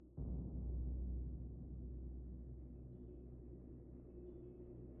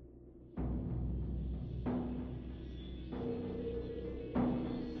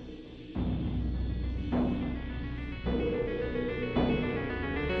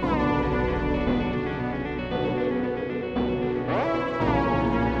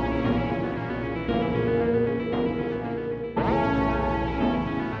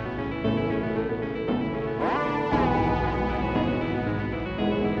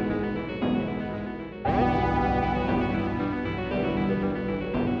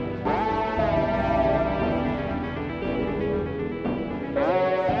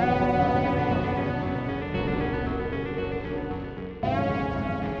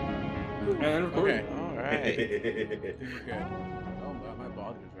And recording. Okay. All right. We're good. Oh, my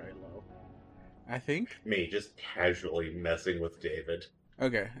volume is very low. I think. Me, just casually messing with David.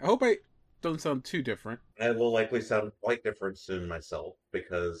 Okay. I hope I don't sound too different. I will likely sound quite different soon myself,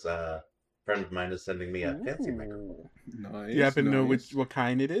 because a friend of mine is sending me a fancy microphone. Nice. Do you happen to know nice. what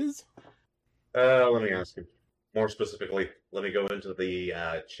kind it is? Let me ask you. More specifically, let me go into the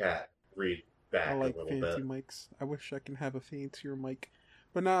chat, read back I like a little fancy bit. mics. I wish I can have a fancier mic.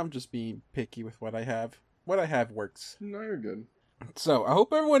 But now I'm just being picky with what I have. What I have works. No, you're good. So, I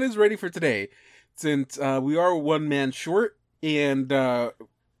hope everyone is ready for today. Since we are one man short, and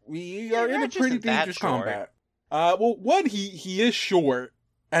we are in a Ratch pretty isn't that dangerous short. combat. Well, one, he is short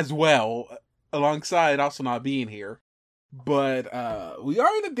as well, alongside also not being here. But we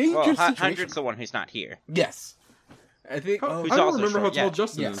are in a dangerous Well, situation. 100's the one who's not here. Yes. I think... I Who's don't also remember how short, tall yeah.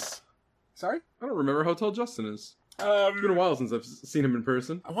 Justin is. yes. Sorry? I don't remember how tall Justin is. It's been a while since I've seen him in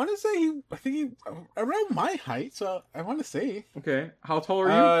person. I want to say I think he around my height, so I want to say. Okay, how tall are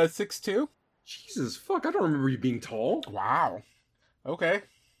you? 6'2". Jesus, fuck, I don't remember you being tall. Wow. Okay.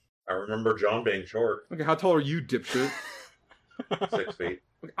 I remember John being short, Okay, how tall are you, dipshit? 6 feet.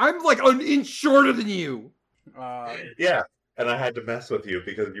 I'm like an inch shorter than you. Yeah, and I had to mess with you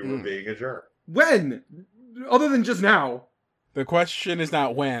because you were being a jerk. When? Other than just now. The question is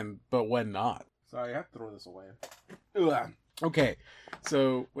not when, but when not. Sorry, I have to throw this away. Ugh. Okay,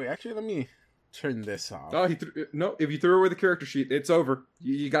 so wait. Actually, let me turn this off. Oh, no. If you threw away the character sheet, it's over.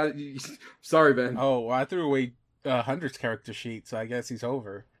 You got it. Sorry, Ben. Oh, well, I threw away 100's character sheet, so I guess he's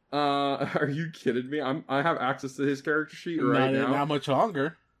over. Are you kidding me? I have access to his character sheet right now. Not much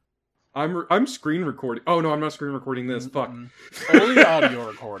longer. I'm screen recording. Oh no, I'm not screen recording this. Fuck. Only audio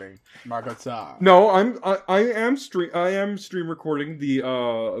recording. Margotsa. No, I am stream recording the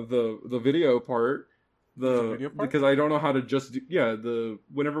video part. The video part? Because I don't know how to just do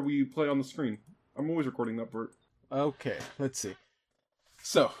whenever we play on the screen. I'm always recording that part. Okay, let's see.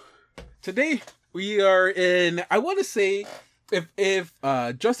 So, today we are in, I want to say, if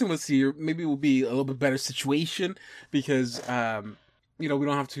Justin was here, maybe it would be a little bit better situation, because, we don't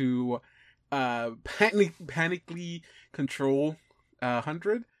have to panically control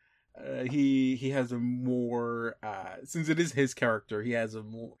 100. He has a more, since it is his character, he has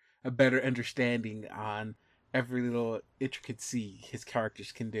a better understanding on every little intricacy his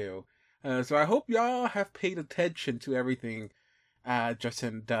characters can do. So I hope y'all have paid attention to everything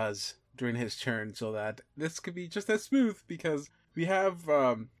Justin does during his turn, so that this could be just as smooth, because we have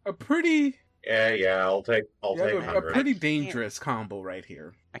a pretty I'll take a 100. pretty dangerous combo right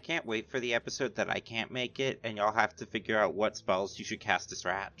here. I can't wait for the episode that I can't make it, and y'all have to figure out what spells you should cast as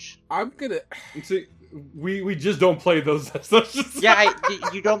Ratch. I'm gonna... See, we just don't play those sessions. Yeah,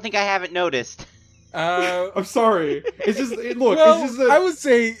 you don't think I haven't noticed? I'm sorry. It's just look. Well, it's just I would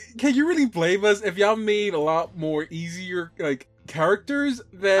say, can you really blame us if y'all made a lot more easier characters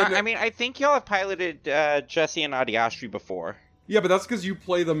than... I mean, I think y'all have piloted Jesse and Adiastri before. yeah, but that's because you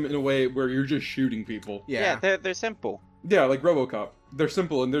play them in a way where you're just shooting people. yeah. They're simple. Yeah, like RoboCop. They're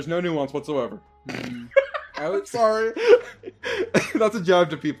simple and there's no nuance whatsoever. I would Sorry. That's a jab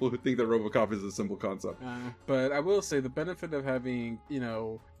to people who think that RoboCop is a simple concept. But I will say the benefit of having,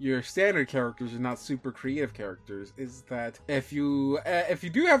 your standard characters and not super creative characters is that if you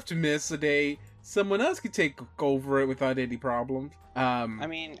do have to miss a day, someone else can take over it without any problems. I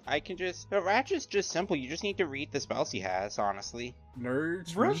mean, I can just... But Ratch is just simple. You just need to read the spells he has, honestly.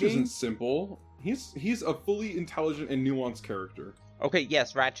 Nerds, Ratch reading? isn't simple. He's a fully intelligent and nuanced character. Okay,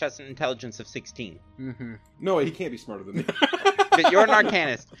 yes, Ratch has an intelligence of 16. Mm-hmm. No, he can't be smarter than me. But you're an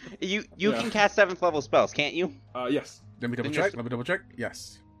Arcanist. You Yeah. can cast 7th level spells, can't you? Yes. Let me double check.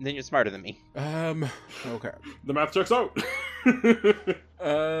 Yes. Then you're smarter than me. Okay. The math checks out.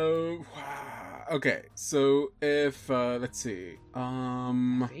 Okay, so if, let's see,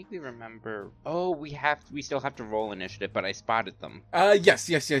 I vaguely remember... Oh, we still have to roll initiative, but I spotted them. yes,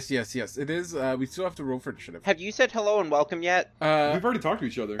 it is, we still have to roll for initiative. Have you said hello and welcome yet? We've already talked to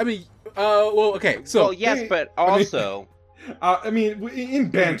each other. I mean, well, okay, so... Well, yes, but also... in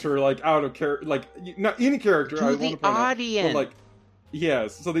banter, like, out of character, like, not in character, To I the want to point out, audience! but, like,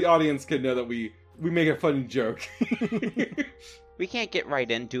 yes, so the audience can know that we make a funny joke. We can't get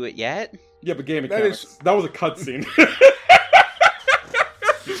right into it yet. Yeah, but game That mechanics. That was a cutscene.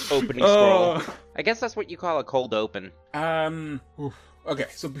 Opening scroll. I guess that's what you call a cold open. Okay,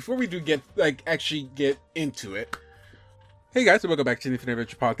 so before we do actually get into it, hey guys, and welcome back to the Infinite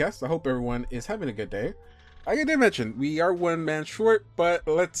Adventure Podcast. I hope everyone is having a good day. Like I did mention, we are one man short, but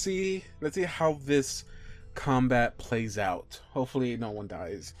let's see how this combat plays out. Hopefully no one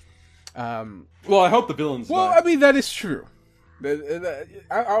dies. Well, I hope the villains Well, die. I mean, that is true.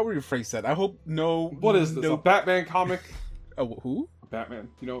 I'll rephrase that. I hope no. What is this? No... A Batman comic? Oh, who? Batman.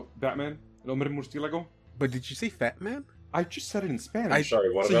 You know Batman? El Hombre Murciélago? But did you say Fat Man? I just said it in Spanish. I'm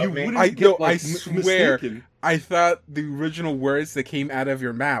sorry, what so about you me? wouldn't get, like, I swear, mistaken. I thought the original words that came out of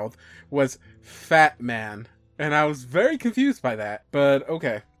your mouth was Fat Man, and I was very confused by that. But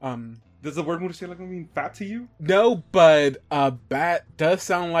okay, Does the word murciélago mean fat to you? no, but bat does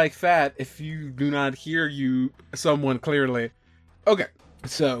sound like fat if you do not hear someone clearly. Okay,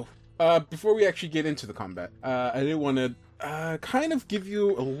 so before we actually get into the combat, I did want to kind of give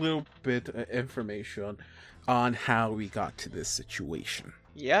you a little bit of information on how we got to this situation.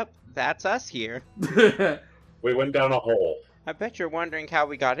 Yep, that's us here. We went down a hole. I bet you're wondering how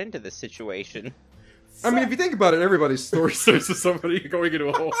we got into this situation. I mean, if you think about it, everybody's story starts with somebody going into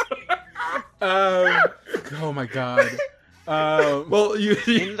a hole. Oh my god. Well,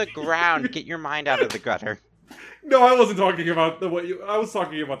 In the ground, get your mind out of the gutter. No, I wasn't talking about I was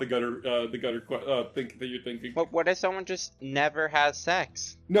talking about the gutter think that you're thinking. But what if someone just never has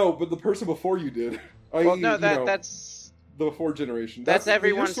sex? No, but the person before you did. Well, no, that's the before generation. that's your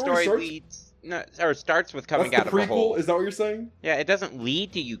everyone's story starts, leads. No, or starts with coming that's out the of a hole. prequel? Is that what you're saying? Yeah, it doesn't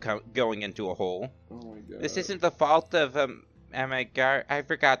lead to you going into a hole. Oh my god. This isn't the fault of I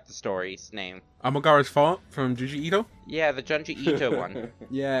forgot the story's name. Amagawa's fault from Junji Ito? Yeah, the Junji Ito one.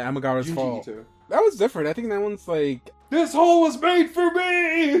 Yeah, Amagawa's Junji fault. Ito. That was different. I think that one's like... This hole was made for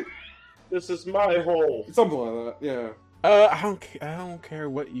me. This is my hole. Something like that. Yeah. I don't care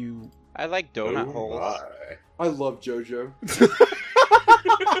what you... I like donut Oh holes. my. I love JoJo.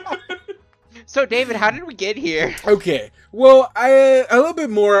 So, David, how did we get here? Okay, well, a little bit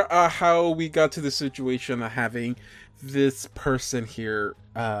more how we got to the situation of having this person here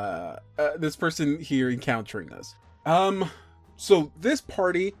encountering us. So this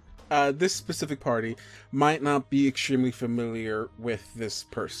party, this specific party, might not be extremely familiar with this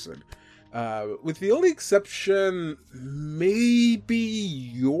person. With the only exception, maybe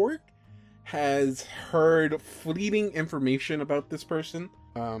York has heard fleeting information about this person.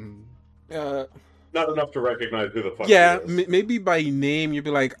 Not enough to recognize who the fuck Yeah, he is. maybe by name you'd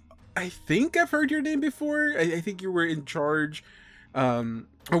be like, I think I've heard your name before. I think you were in charge, or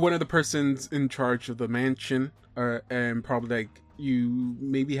one of the persons in charge of the mansion, and probably like you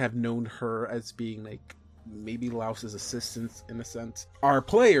maybe have known her as being like maybe Laos's assistant in a sense. Our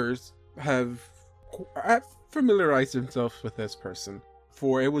players have familiarized themselves with this person,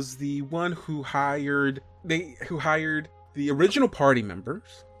 for it was the one who hired the original party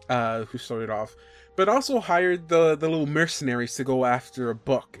members, who started off, but also hired the little mercenaries to go after a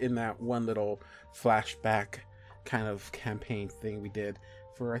book in that one little flashback kind of campaign thing we did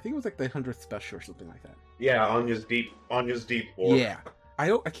for, I think it was like the 100th special or something like that. Yeah, Anya's deep war. Yeah,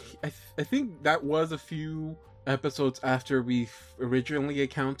 I think that was a few episodes after we originally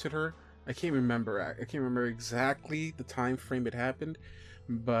encountered her. I can't remember exactly the time frame it happened,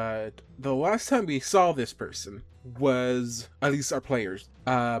 but the last time we saw this person was, at least our players,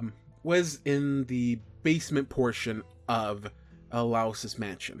 was in the basement portion of Laos's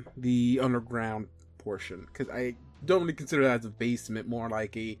mansion, the underground portion, because I don't really consider that as a basement, more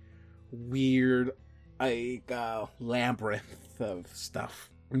like a weird, like, labyrinth of stuff.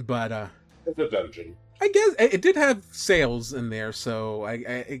 But It's a dungeon. I guess it did have sails in there, so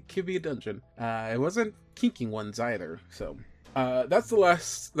it could be a dungeon. It wasn't kinking ones either, so that's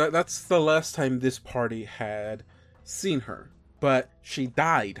the last time this party had seen her. But she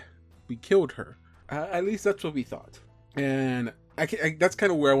died. We killed her. At least that's what we thought. And that's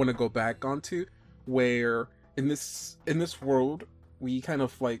kind of where I want to go back onto, where in this world we kind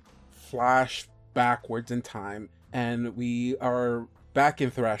of like flash backwards in time, and we are back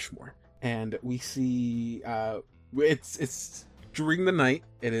in Thrashmore. And we see it's during the night.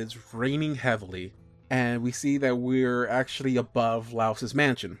 It is raining heavily, and we see that we're actually above Laos's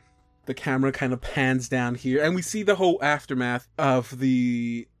mansion. The camera kind of pans down here, and we see the whole aftermath of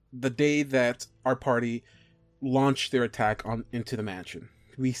the day that our party launched their attack into the mansion.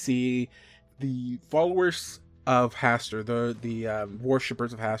 We see the followers of Haster, the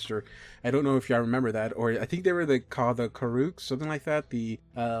worshippers of Haster. I don't know if y'all remember that, or I think they were called the Karuks, something like that. The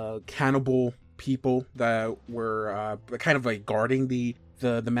cannibal people that were kind of like guarding the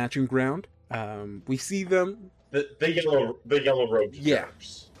mansion ground. We see them. The yellow robed. Yeah.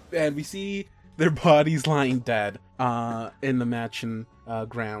 And we see their bodies lying dead in the mansion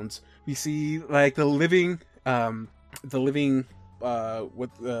grounds. We see like the living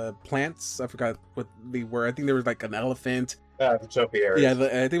with plants. I forgot what they were. I think there was like an elephant. The topiaries. Yeah,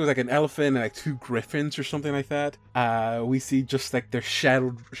 I think it was like an elephant and like 2 griffins or something like that. We see just like their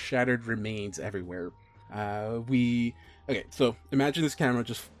shattered remains everywhere. We Okay, so imagine this camera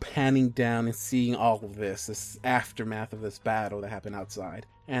just panning down and seeing all of this aftermath of this battle that happened outside.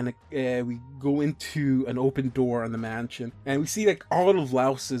 And we go into an open door on the mansion, and we see like all of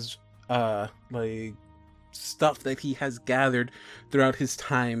Laos's like stuff that he has gathered throughout his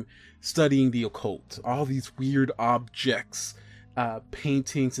time studying the occult. All these weird objects,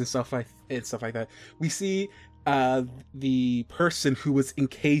 paintings and stuff like that. We see the person who was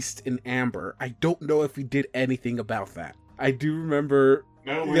encased in amber. I don't know if we did anything about that. I do remember.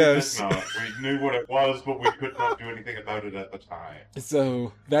 No, we Yes. did not. We knew what it was, but we could not do anything about it at the time.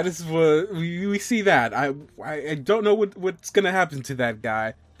 So that is what we see. That I don't know what's gonna happen to that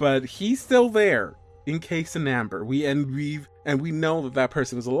guy, but he's still there, encased in amber. We know that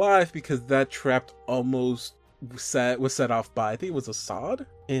person was alive because that trap almost was set off by, I think it was Assad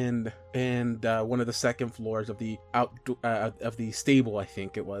and one of the second floors of the of the stable, I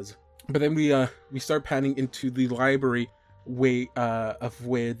think it was. But then we start panning into the library of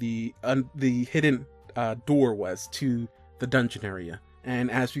where the hidden door was to the dungeon area.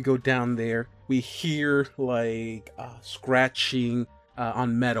 And as we go down there, we hear like scratching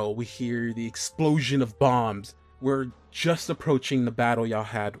on metal. We hear the explosion of bombs. We're just approaching the battle y'all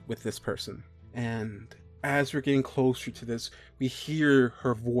had with this person. And as we're getting closer to this, we hear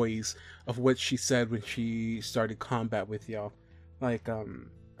her voice of what she said when she started combat with y'all. Like,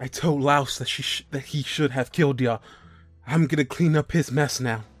 I told Laos that he should have killed y'all. I'm gonna clean up his mess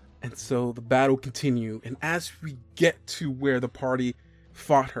now. And so the battle continued, and as we get to where the party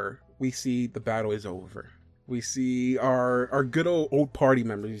fought her, we see the battle is over. We see our good old party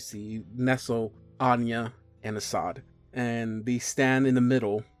members. We see Nestle, Anya, and Assad, and they stand in the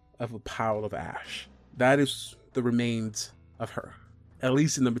middle of a pile of ash. That is the remains of her, at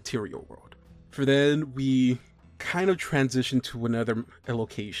least in the material world. For then, we kind of transition to another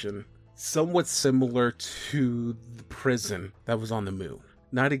location, somewhat similar to the prison that was on the moon.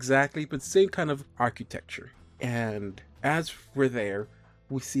 Not exactly, but same kind of architecture. And as we're there,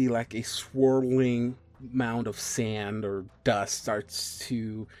 we see like a swirling mound of sand or dust starts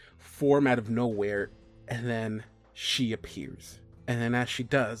to form out of nowhere, and then she appears. And then as she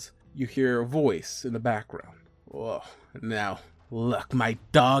does, you hear a voice in the background. Oh, now, look, my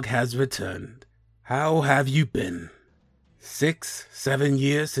dog has returned. How have you been? 6, 7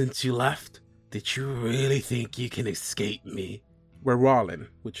 years since you left? Did you really think you can escape me? Where Rollin,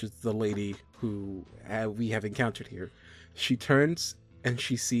 which is the lady who we have encountered here, she turns and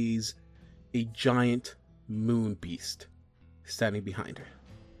she sees a giant moon beast standing behind her.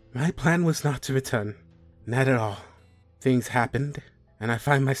 My plan was not to return. Not at all. Things happened, and I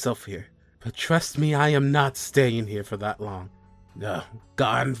find myself here. But trust me, I am not staying here for that long. No,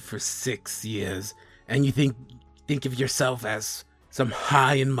 gone for 6 years, and you think of yourself as some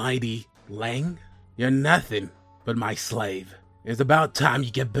high and mighty Lang? You're nothing but my slave. It's about time you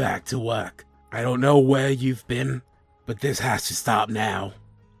get back to work. I don't know where you've been, but this has to stop now.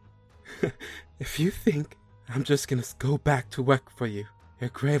 If you think I'm just gonna go back to work for you, you're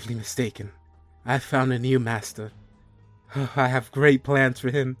gravely mistaken. I found a new master. I have great plans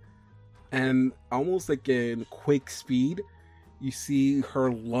for him. And almost like in quick speed, you see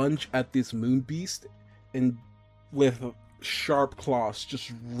her lunge at this moon beast and with sharp claws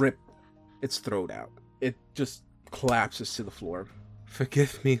just rip its throat out. It just collapses to the floor.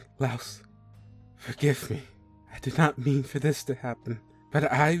 Forgive me, Laos. Forgive me. I did not mean for this to happen, but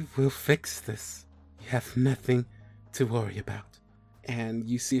I will fix this. You have nothing to worry about. And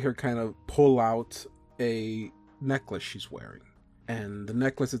you see her kind of pull out a necklace she's wearing. And the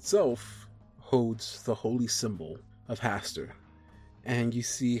necklace itself holds the holy symbol of Hastur. And you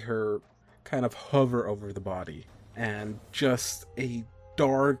see her kind of hover over the body. And just a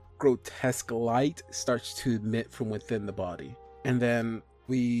dark, grotesque light starts to emit from within the body. And then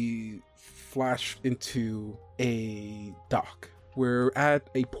we flash into a dock. We're at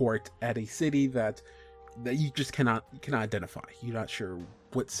a port at a city that you just cannot identify. You're not sure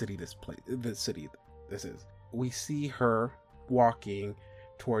what city this is. We see her walking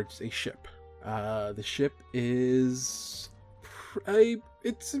towards a ship. The ship is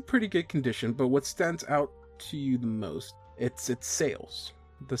it's in pretty good condition, but what stands out to you the most, it's its sails.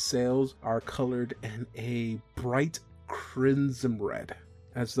 The sails are colored in a bright crimson red,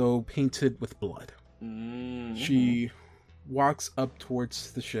 as though painted with blood. Mm-hmm. She walks up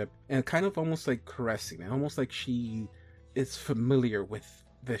towards the ship and kind of almost like caressing it, almost like she is familiar with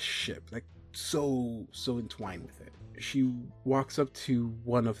this ship, like so entwined with it. She walks up to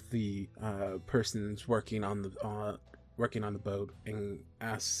one of the persons working on the boat and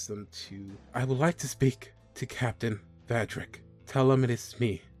asks them to, I would like to speak to Captain Vadrick. Tell him it is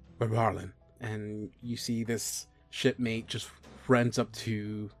me, Bararlin. And you see this shipmate just runs up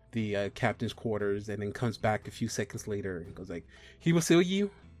to the captain's quarters and then comes back a few seconds later and goes like, "He will see you.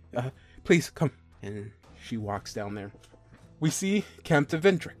 Please come." And she walks down there. We see Captain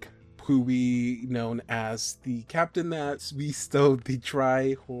Vendrick, who we known as the captain that we stole the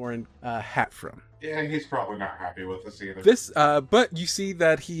tri-horn hat from. Yeah, he's probably not happy with us either. But you see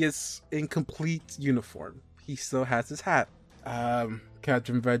that he is in complete uniform. He still has his hat.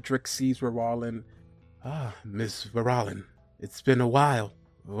 Captain Vendrick sees Verwallen. Miss Verwallen, it's been a while.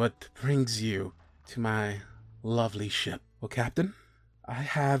 What brings you to my lovely ship? Well, Captain, I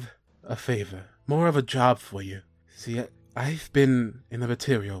have a favor, more of a job for you. See, I've been in the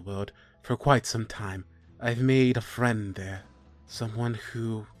material world for quite some time. I've made a friend there, someone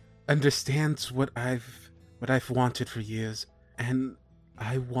who understands what I've wanted for years, and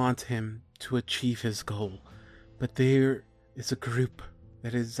I want him to achieve his goal. But there is a group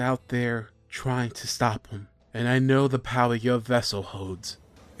that is out there trying to stop him, and I know the power your vessel holds.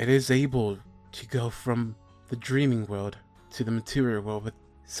 It is able to go from the dreaming world to the material world with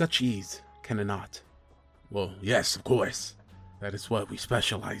such ease, can it not? Well, yes, of course. That is what we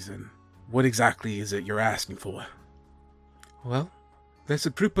specialize in. What exactly is it you're asking for? Well, there's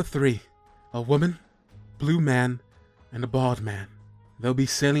a group of 3. A woman, blue man, and a bald man. They'll be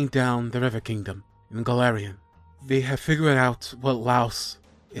sailing down the River Kingdom in Galarian. They have figured out what Laos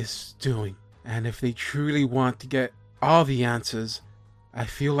is doing, and if they truly want to get all the answers, I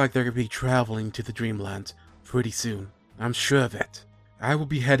feel like they're going to be traveling to the Dreamlands pretty soon. I'm sure of it. I will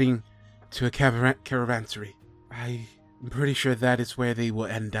be heading to a caravanserai. I'm pretty sure that is where they will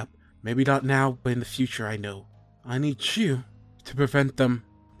end up. Maybe not now, but in the future, I know. I need you to prevent them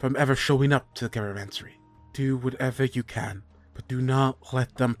from ever showing up to the caravanserai. Do whatever you can, but do not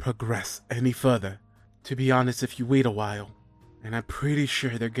let them progress any further. To be honest, if you wait a while, and I'm pretty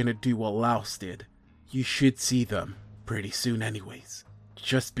sure they're gonna do what Laos did, you should see them pretty soon anyways.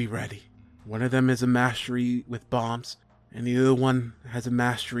 Just be ready. One of them is a mastery with bombs, and the other one has a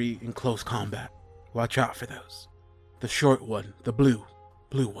mastery in close combat. Watch out for those. The short one, the blue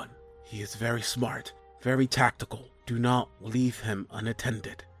one, he is very smart, very tactical. Do not leave him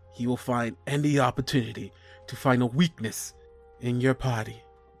unattended. He will find any opportunity to find a weakness in your party.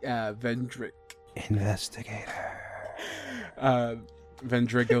 Vendrick. Investigator.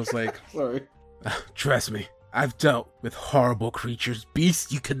 Vendrick goes like, Sorry. "Trust me, I've dealt with horrible creatures,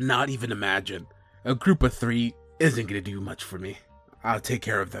 beasts you could not even imagine. A group of 3 isn't gonna do much for me. I'll take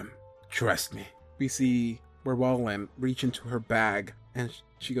care of them. Trust me." We see Werwallen reach into her bag, and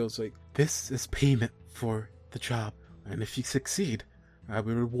she goes like, "This is payment for the job, and if you succeed, I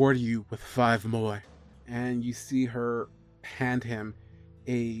will reward you with 5 more." And you see her hand him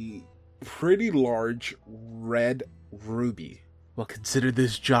a pretty large red ruby. "Well, consider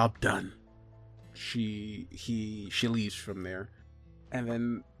this job done." She leaves from there, and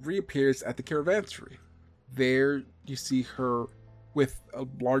then reappears at the caravanserai. There you see her with a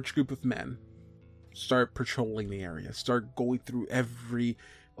large group of men start patrolling the area, start going through every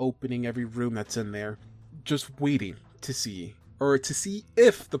opening, every room that's in there, just waiting to see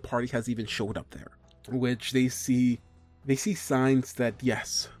if the party has even showed up there. Which they see signs that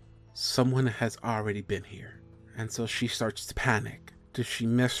yes, someone has already been here. And so she starts to panic. Did she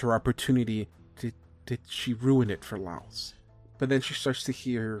miss her opportunity? Did she ruin it for Laos? But then she starts to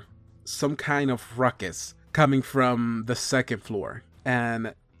hear some kind of ruckus coming from the 2nd floor.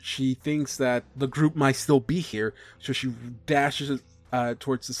 And she thinks that the group might still be here. So she dashes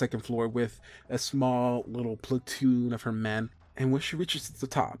towards the 2nd floor with a small little platoon of her men. And when she reaches the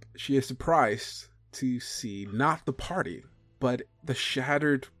top, she is surprised to see not the party, but the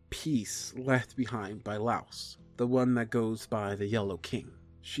shattered piece left behind by Laos, the one that goes by the Yellow King.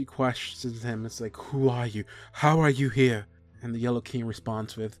 She questions him. It's like, "Who are you? How are you here?" And the Yellow King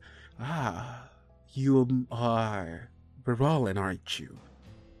responds with, "You are Verwallen, aren't you?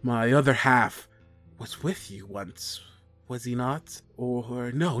 My other half was with you once, was he not?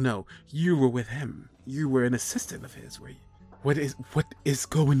 Or no, you were with him. You were an assistant of his, were you? What is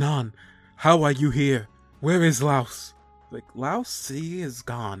going on? How are you here? Where is Laos?" Like, "Laos, he is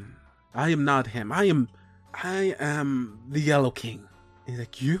gone. I am not him. I am the Yellow King." He's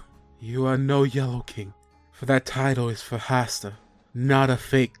like, You are no Yellow King. For that title is for Hasta, not a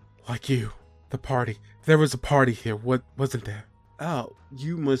fake like you. The party. There was a party here, wasn't there? Oh,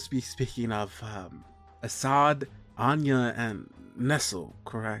 you must be speaking of, Assad, Anya, and Nestle,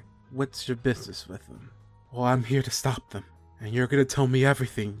 correct? What's your business with them? Well, I'm here to stop them, and you're gonna tell me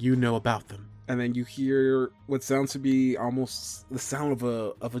everything you know about them. And then you hear what sounds to be almost the sound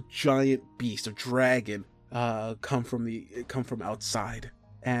of a giant beast, a dragon, come from outside.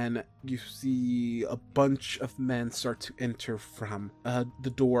 and you see a bunch of men start to enter from the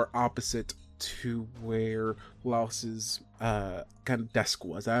door opposite to where Laos's kind of desk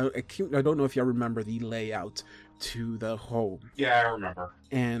was. I don't know if y'all remember the layout to the home. Yeah, I remember.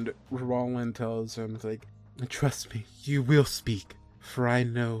 And Roland tells him, like, trust me, you will speak, for I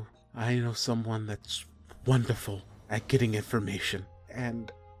know someone that's wonderful at getting information.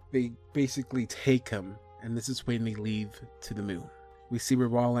 And they basically take him, and this is when they leave to the moon. We see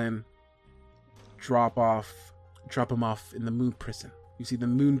Roland drop him off in the moon prison. You see the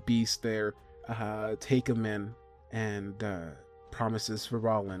moon beast there take him in and promises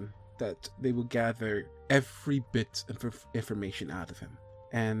Roland that they will gather every bit of information out of him.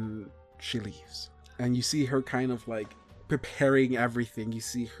 And she leaves. And you see her kind of like preparing everything. You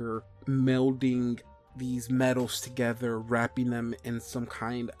see her melding these metals together, wrapping them in some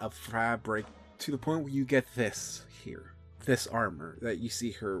kind of fabric, to the point where you get this here, this armor that you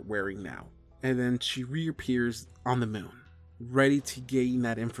see her wearing now. And then she reappears on the moon, ready to gain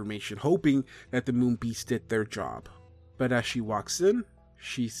that information, hoping that the moon beast did their job. But as she walks in,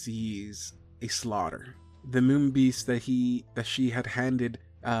 she sees a slaughter. The moon beast that she had handed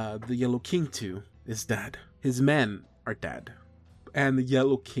the Yellow King to is dead. His men are dead. And the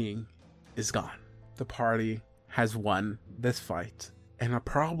Yellow King is gone. The party has won this fight and are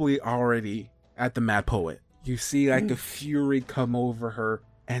probably already at the Mad Poet. You see like a fury come over her,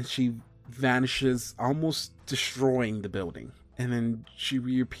 and she vanishes, almost destroying the building. And then she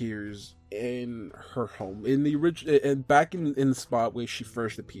reappears in her home, in the original, and back in the spot where she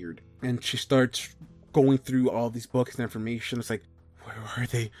first appeared. And she starts going through all these books and information. It's like, where are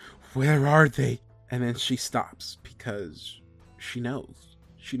they? Where are they? And then she stops because she knows.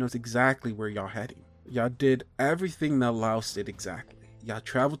 She knows exactly where y'all heading. Y'all did everything that Laos did exactly. Y'all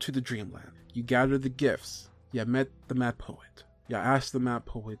traveled to the Dreamland. You gathered the gifts. Y'all met the Mad Poet. Y'all asked the Mad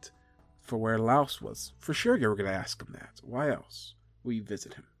Poet for where Laos was. For sure you were going to ask him that. Why else will you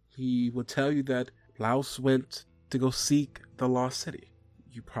visit him? He would tell you that Laos went to go seek the Lost City.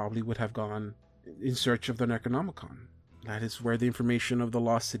 You probably would have gone in search of the Necronomicon. That is where the information of the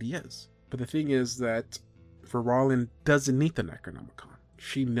Lost City is. But the thing is that Roland doesn't need the Necronomicon.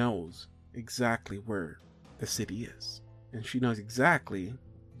 She knows exactly where the city is. And she knows exactly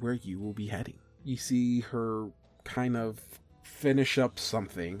where you will be heading. You see her kind of finish up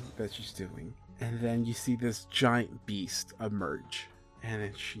something that she's doing. And then you see this giant beast emerge. And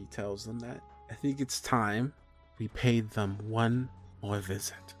then she tells them that, I think it's time we paid them one more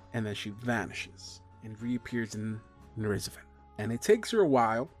visit. And then she vanishes and reappears in Nerizavan. And it takes her a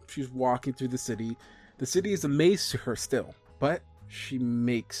while. She's walking through the city. The city is a maze to her still, but she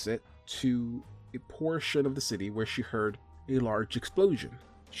makes it to a portion of the city where she heard a large explosion.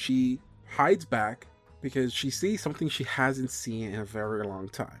 She hides back because she sees something she hasn't seen in a very long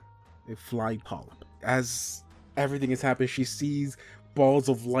time. A flying polyp. As everything is happening, she sees balls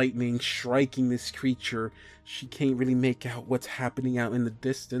of lightning striking this creature. She can't really make out what's happening out in the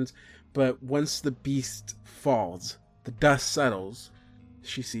distance, but once the beast falls, the dust settles,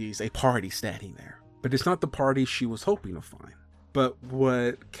 she sees a party standing there. But it's not the party she was hoping to find. But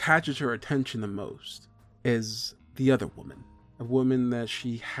what catches her attention the most is the other woman. A woman that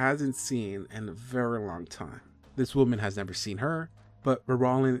she hasn't seen in a very long time. This woman has never seen her, but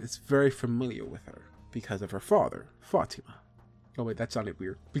Roland is very familiar with her because of her father, Fatima. Oh wait, that sounded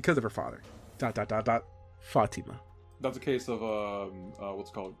weird. Because of her father. ... Fatima. That's a case of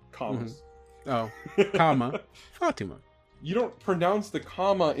what's called commas. Oh, comma, Fatima. You don't pronounce the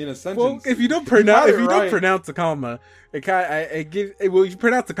comma in a sentence. Well, if you don't pronounce the comma, if you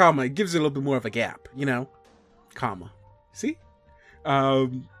pronounce the comma, it gives it a little bit more of a gap, you know, comma. See,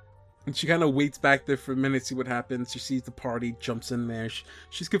 and she kind of waits back there for a minute, see what happens. She sees the party, jumps in there.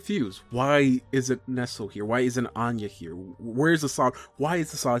 She's confused. Why isn't Nestle here? Why isn't Anya here? Where's Assad? Why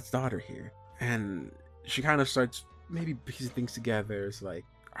is Assad's daughter here? And she kind of starts maybe piecing things together. It's like,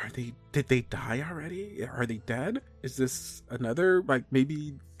 did they die already? Are they dead? Is this another, like,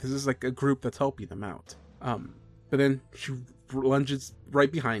 maybe this is like a group that's helping them out? But then she lunges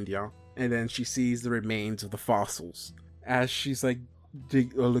right behind y'all, and then she sees the remains of the fossils. As she's like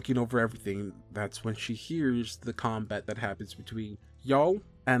looking over everything, that's when she hears the combat that happens between y'all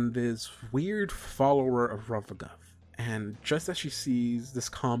and this weird follower of Ravagov. And just as she sees this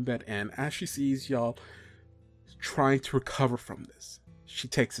combat end, as she sees y'all trying to recover from this, she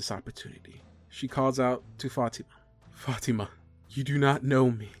takes this opportunity. She calls out to Fatima. Fatima, you do not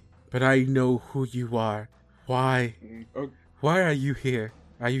know me, but I know who you are. Why? Why are you here?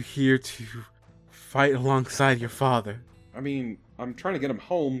 Are you here to fight alongside your father? I mean, I'm trying to get him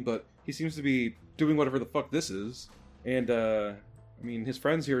home, but he seems to be doing whatever the fuck this is. And, I mean, his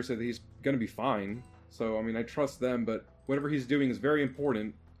friends here said that he's gonna be fine. So, I mean, I trust them, but whatever he's doing is very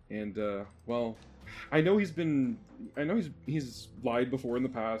important. And, well, I know he's lied before in the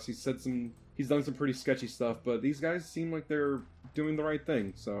past. He's done some pretty sketchy stuff, but these guys seem like they're doing the right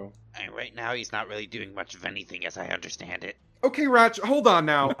thing, so. And right now, he's not really doing much of anything, as I understand it. Okay, Ratch, hold on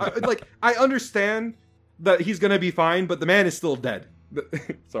now. I understand that he's gonna be fine, but the man is still dead.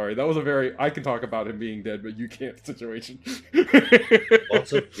 Sorry, that was a very I can talk about him being dead, but you can't situation.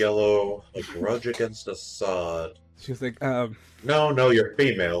 Lots of yellow, a grudge against Assad. She was like, No, you're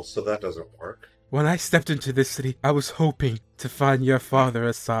female, so that doesn't work. when I stepped into this city, I was hoping to find your father,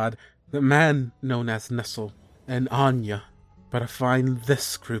 Assad, the man known as Nestle, and Anya. But I find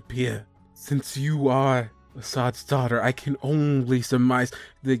this group here. Since you are Assad's daughter, I can only surmise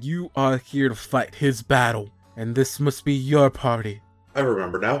that you are here to fight his battle, and this must be your party. I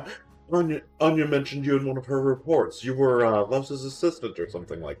remember now. Anya mentioned you in one of her reports. You were Laus's assistant or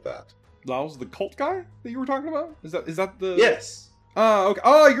something like that. Laos, the cult guy that you were talking about? Is that the... Yes. Oh, okay.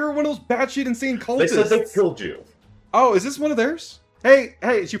 Oh, you're one of those batshit insane cultists. They said they killed you. Oh, is this one of theirs? Hey,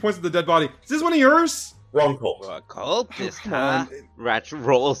 she points at the dead body. Is this one of yours? Wrong cult. A cultist, come huh? on. Ratch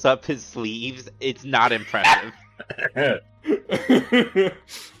rolls up his sleeves. It's not impressive.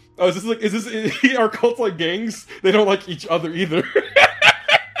 Oh, is this our cults like gangs? They don't like each other either.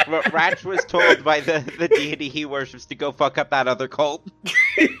 But Ratch was told by the deity he worships to go fuck up that other cult.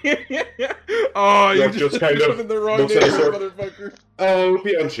 Oh, you just kind of in the wrong looks at his name, sword. motherfucker.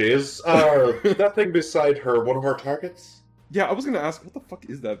 Bianchi's. That thing beside her, one of our targets? Yeah, I was gonna ask, what the fuck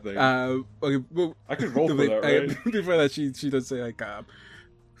is that thing? Okay, well, I could roll for that, right? Before that, she does say, like,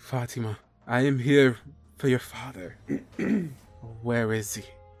 Fatima, I am here for your father. Where is he?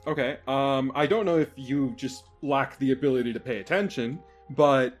 Okay, I don't know if you just lack the ability to pay attention,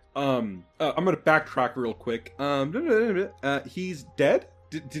 but, I'm gonna backtrack real quick. He's dead?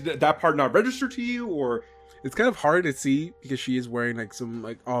 Did that part not register to you, or... It's kind of hard to see because she is wearing, like, some,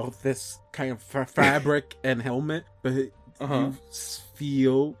 like, all of this kind of fabric and helmet, but you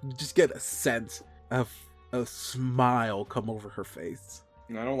feel, you just get a sense of a smile come over her face.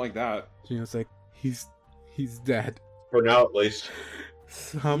 I don't like that. She was like, he's dead. For now, at least.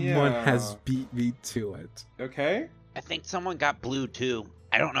 Someone Yeah. has beat me to it. Okay? I think someone got blue too.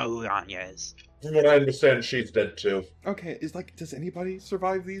 I don't know who Anya is. From what I understand, she's dead too. Okay, does anybody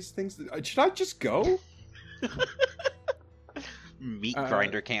survive these things? Should I just go? Meat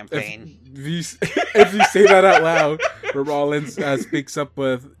grinder campaign. If you say that out loud, Rollins speaks up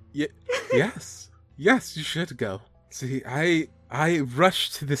with, yes, you should go. See, I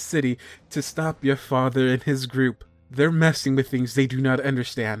rushed to the city to stop your father and his group. They're messing with things they do not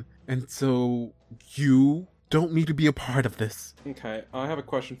understand, and so you don't need to be a part of this. Okay, I have a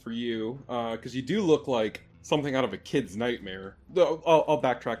question for you, because you do look like something out of a kid's nightmare. I'll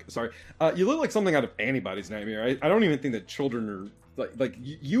backtrack, sorry. You look like something out of anybody's nightmare. I don't even think that children are, like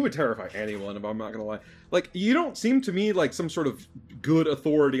you would terrify anyone, if I'm not gonna lie. Like, you don't seem to me like some sort of good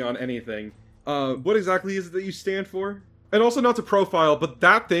authority on anything. What exactly is it that you stand for? And also, not to profile, but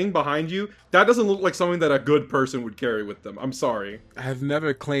that thing behind you, that doesn't look like something that a good person would carry with them. I'm sorry. I have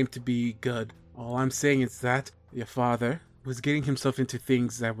never claimed to be good. All I'm saying is that your father was getting himself into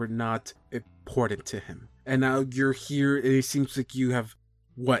things that were not important to him. And now you're here, and it seems like you have,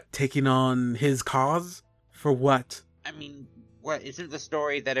 taken on his cause? For what? I mean, what isn't the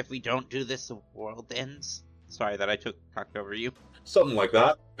story that if we don't do this, the world ends? Sorry that I talked over you. Something like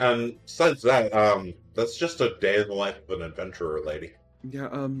that. And besides that, that's just a day in the life of an adventurer, lady.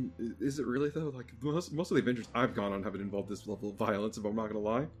 Yeah, is it really though? Like, most of the adventures I've gone on haven't involved this level of violence, if I'm not gonna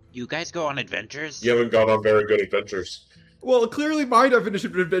lie. You guys go on adventures? You haven't gone on very good adventures. Well, clearly my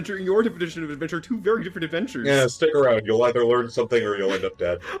definition of adventure and your definition of adventure are two very different adventures. Yeah, stick around. You'll either learn something or you'll end up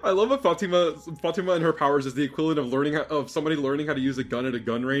dead. I love that Fatima and her powers is the equivalent of somebody learning how to use a gun at a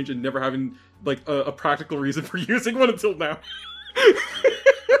gun range and never having, like, a practical reason for using one until now.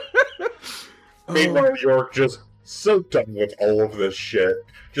 Meanwhile, York just so done with all of this shit.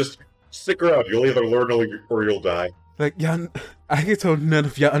 Just stick around. You'll either learn or you'll die. Like, I can tell none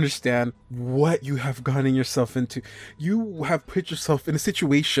of y'all understand what you have gotten yourself into. You have put yourself in a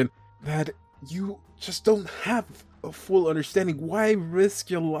situation that you just don't have a full understanding. Why risk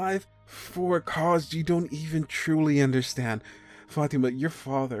your life for a cause you don't even truly understand? Fatima, your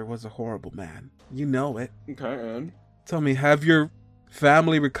father was a horrible man. You know it. Okay, and? Tell me, have your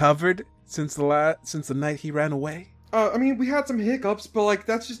family recovered since the night he ran away? I mean, we had some hiccups, but, like,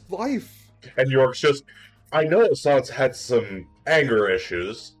 that's just life. And York's just, I know Assad's had some anger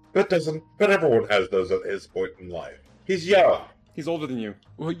issues, but everyone has those at his point in life. He's young. He's older than you.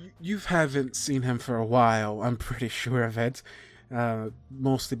 Well, you haven't seen him for a while, I'm pretty sure of it.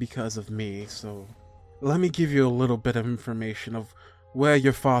 mostly because of me, so let me give you a little bit of information of where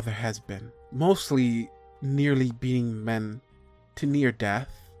your father has been. Mostly nearly beating men to near death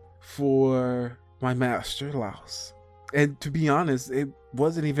for my master, Laos. And to be honest, it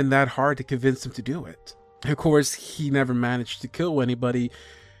wasn't even that hard to convince him to do it. Of course, he never managed to kill anybody,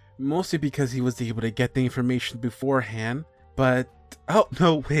 mostly because he was able to get the information beforehand. But, oh,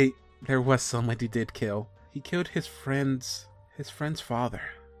 no, wait, there was someone he did kill. He killed his friend's father.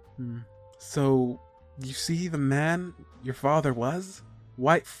 So, you see the man your father was?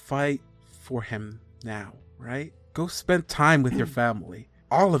 Why fight for him now, right? Go spend time with your family.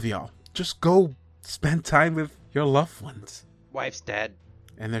 All of y'all. Just go spend time with your loved ones. Wife's dead.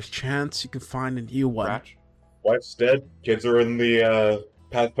 And there's chance you can find a new one. Ratch? Wife's dead. Kids are in the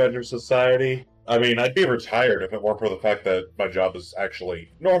Pathfinder Society. I mean, I'd be retired if it weren't for the fact that my job is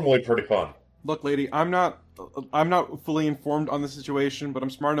actually normally pretty fun. Look, lady, I'm not fully informed on the situation, but I'm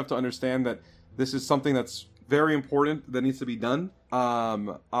smart enough to understand that this is something that's very important that needs to be done.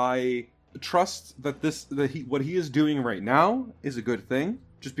 I trust that what he is doing right now is a good thing,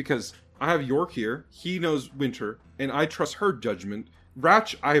 just because I have York here, he knows Winter, and I trust her judgment.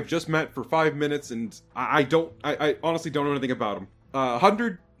 Ratch, I have just met for 5 minutes, and I honestly don't know anything about him.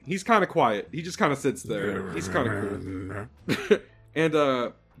 100, he's kind of quiet. He just kind of sits there. He's kind of cool.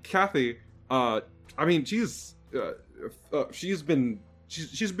 And Kathy, I mean, she's been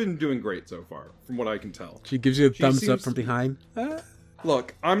doing great so far, from what I can tell. She gives you a thumbs up from behind.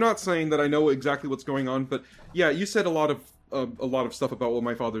 Look, I'm not saying that I know exactly what's going on, but yeah, you said a lot of stuff about what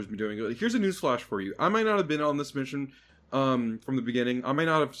my father's been doing. Here's a newsflash for you. I might not have been on this mission from the beginning. I might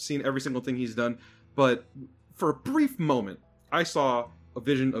not have seen every single thing he's done, but for a brief moment, I saw a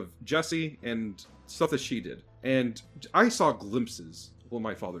vision of Jessie and stuff that she did. And I saw glimpses of what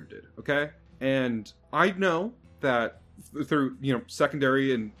my father did, okay? And I know that through,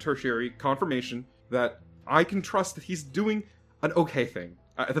 secondary and tertiary confirmation that I can trust that he's doing an okay thing,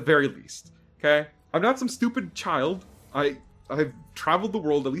 at the very least, okay? I'm not some stupid child. I've traveled the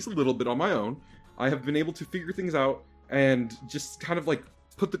world at least a little bit on my own. I have been able to figure things out and just kind of like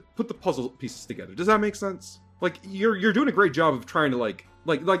put the puzzle pieces together. Does that make sense? Like you're doing a great job of trying to like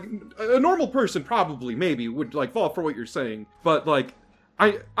a normal person probably maybe would like fall for what you're saying, but like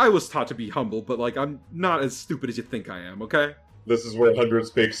I was taught to be humble, but like I'm not as stupid as you think I am, okay? This is where 100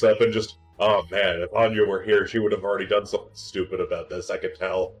 speaks up and just, oh man, if Anya were here, she would have already done something stupid about this, I could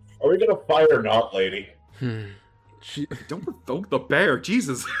tell. Are we gonna fight or not, lady? Don't provoke the bear,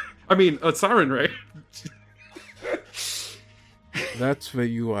 Jesus. I mean, a siren, right? That's where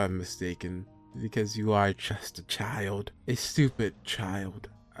you are mistaken, because you are just a child. A stupid child.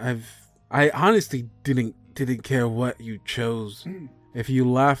 I honestly didn't care what you chose. If you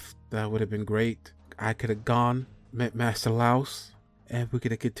left, that would have been great. I could have gone, met Master Laos, and we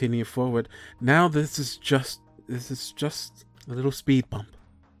could have continued forward. Now this is just a little speed bump.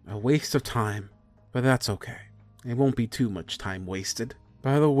 A waste of time. But that's okay. It won't be too much time wasted.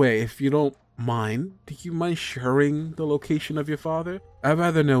 By the way, if you don't mind, do you mind sharing the location of your father? I'd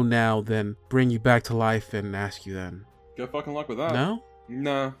rather know now than bring you back to life and ask you then. Good fucking luck with that. No?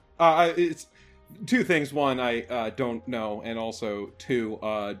 Nah. It's two things. One, I don't know, and also two,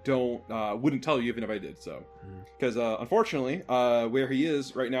 wouldn't tell you even if I did so. Because unfortunately, where he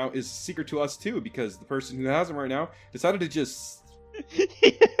is right now is secret to us too, because the person who has him right now decided to just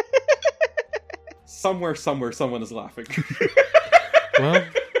somewhere someone is laughing. Well,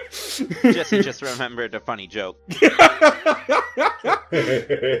 Jesse just remembered a funny joke.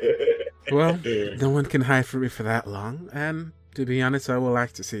 well, no one can hide from me for that long, and to be honest, I will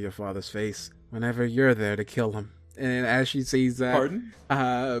like to see your father's face whenever you're there to kill him. And as she says that,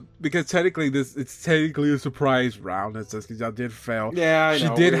 Pardon? because technically it's technically a surprise round, it's just because y'all did fail. Yeah, I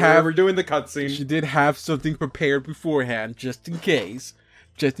know. We're doing the cutscene. She did have something prepared beforehand, just in case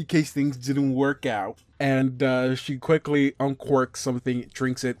things didn't work out. And she quickly uncorks something,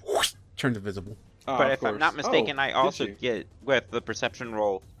 drinks it, whoosh, turns invisible. But if I'm not mistaken, I also she? get, with the perception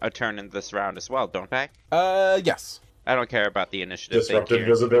roll, a turn in this round as well, don't I? Yes. I don't care about the initiative Disrupted thing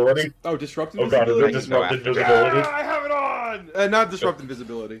here. visibility? Oh, disrupted Oh god, is visibility? it disrupted No, visibility? Yeah, I have it on! Not disrupted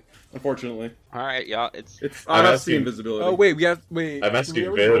visibility, unfortunately. Alright, y'all, I'm not asking- seeing visibility. Oh, wait, I'm did asking we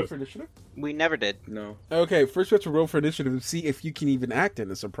already roll Viv. for initiative? we never did. No. Okay, first we have to roll for initiative and see if you can even act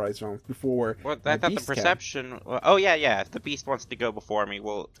in a surprise round before Well, I thought the beast can. perception... Oh, yeah, if the beast wants to go before me,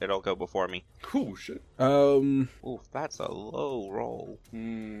 it'll go before me. Cool shit. Oof, that's a low roll.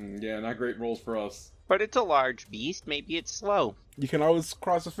 Yeah, not great rolls for us. But it's a large beast, maybe it's slow. You can always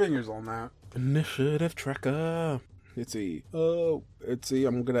cross the fingers on that. Initiative tracker. Let's see.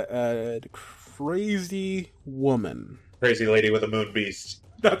 I'm gonna add crazy woman. Crazy lady with a moon beast.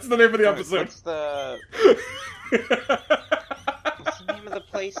 That's the name of the episode. What's the name of the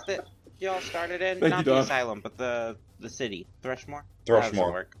place that y'all started in? Thank Not you, the Don. asylum, but the city. Thrushmore? Thrushmore. How does it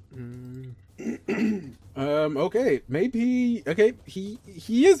work? Okay, maybe. Okay, he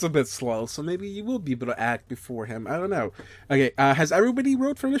is a bit slow, so maybe you will be able to act before him. I don't know. Okay, has everybody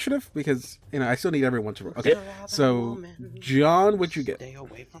rolled for initiative? Because I still need everyone to roll. Okay, so John, what'd you get? Stay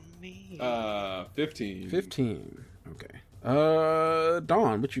away from me. 15. 15. Okay.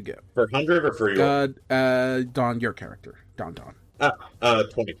 Don, what'd you get? For 100 or for you? Don, your character. Don.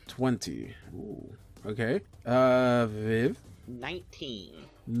 20. 20. Ooh. Okay. Viv. 19.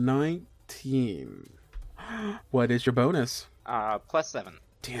 19. What is your bonus? +7.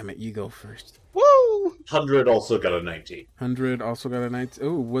 Damn it, you go first. Woo! 100 also got a 19. 100 also got a 19.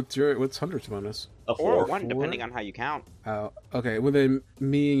 Oh, what's 100's bonus? A Or 4. 1, depending on how you count. Okay, well then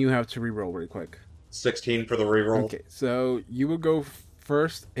me and you have to re-roll really quick. 16 for the reroll. Okay, so you will go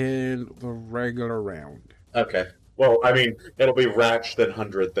first in the regular round. Okay. Well, I mean, it'll be Ratch, then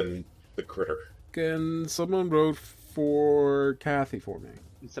 100, then the critter. Can someone vote for Kathy for me?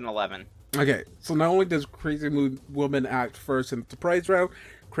 It's an 11. Okay, so not only does Crazy Woman act first in the surprise round,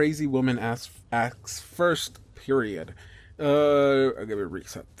 Crazy Woman acts first, period. I'm gonna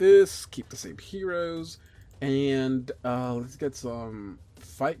reset this, keep the same heroes, and let's get some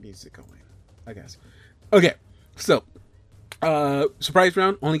fight music going, I guess. Okay, so, surprise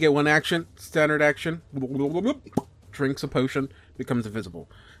round, only get one action, standard action, drinks a potion, becomes invisible.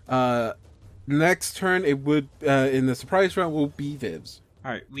 Next turn, it would, in the surprise round, will be Viv's.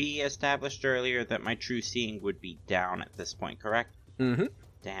 Alright, we established earlier that my true seeing would be down at this point, correct? Mm-hmm.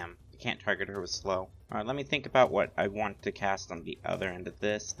 Damn, I can't target her with slow. Alright, let me think about what I want to cast on the other end of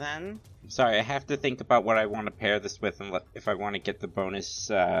this, then. Sorry, I have to think about what I want to pair this with and if I want to get the bonus,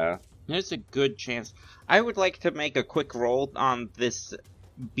 There's a good chance. I would like to make a quick roll on this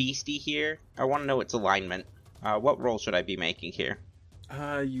beastie here. I want to know its alignment. What roll should I be making here?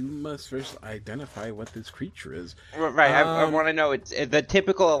 You must first identify what this creature is. Right, I want to know it's the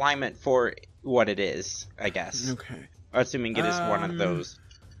typical alignment for what it is, I guess. Okay. Assuming it is one of those.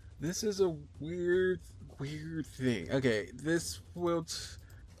 This is a weird thing. Okay, this will...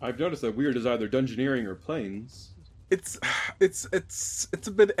 I've noticed that weird is either dungeoneering or planes. It's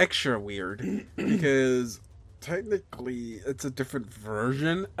a bit extra weird because technically it's a different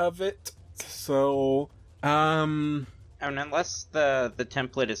version of it. So, And unless the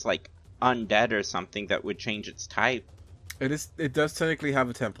template is like undead or something, that would change its type. It does technically have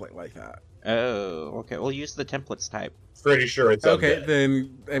a template like that. Oh, okay. We'll use the template's type. Pretty sure it's Okay, undead.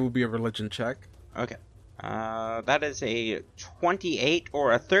 then it will be a religion check. Okay. That is a 28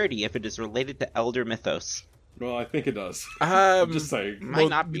 or a 30 if it is related to Elder Mythos. Well, I think it does. I'm just saying.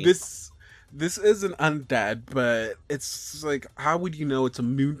 Might not be. This isn't undead, but it's like, how would you know it's a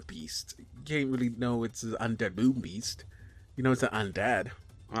moon beast? You can't really know it's an undead moon beast. You know it's an undead.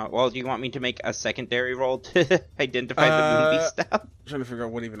 Well, do you want me to make a secondary roll to identify the moon beast stuff? I'm trying to figure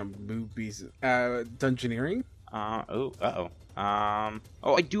out what even a moon beast is. Dungeoneering? Oh,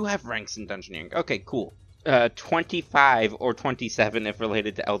 I do have ranks in Dungeoneering. Okay, cool. 25 or 27 if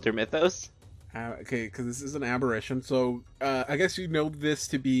related to Elder Mythos. Okay, because this is an aberration, so I guess you know this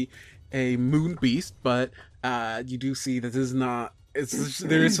to be a moon beast, but you do see that this is not.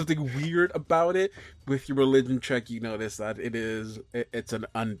 There is something weird about it. With your religion check, you notice that it's an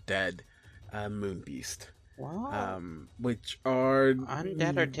undead moon beast. Wow. Which are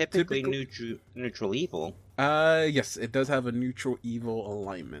Undead are typically neutral evil. Yes, it does have a neutral evil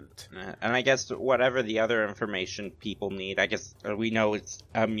alignment. And I guess whatever the other information people need, I guess we know it's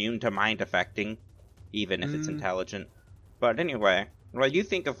immune to mind affecting, even if it's intelligent. But anyway, well, you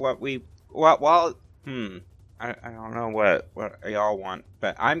think of what we... I don't know what y'all want,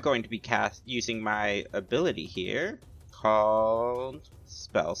 but I'm going to be using my ability here, called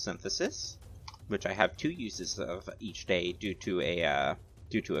Spell Synthesis, which I have 2 uses of each day due to a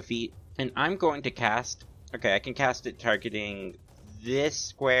feat. And I'm going to cast... Okay, I can cast it targeting this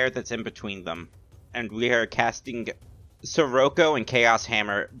square that's in between them. And we are casting Sirocco and Chaos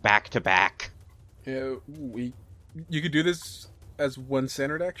Hammer back to back. You could do this as one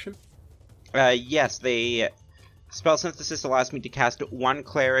standard action? Yes, Spell Synthesis allows me to cast 1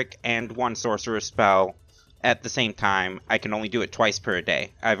 Cleric and 1 Sorcerer spell at the same time. I can only do it twice per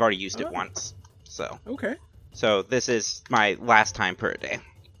day. I've already used it once. Okay. So this is my last time per day.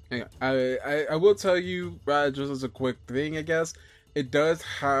 Yeah, I will tell you, just as a quick thing, I guess, it does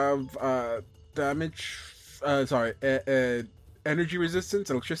have damage, energy resistance,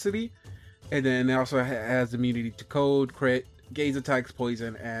 electricity, and then it also has immunity to cold, crit, gaze attacks,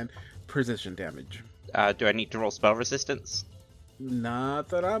 poison, and precision damage. Do I need to roll spell resistance? Not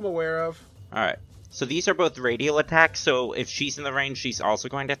that I'm aware of. Alright. So these are both radial attacks, so if she's in the range, she's also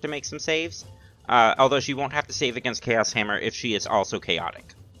going to have to make some saves. Although she won't have to save against Chaos Hammer if she is also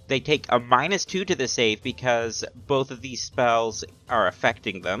chaotic. They take a -2 to the save because both of these spells are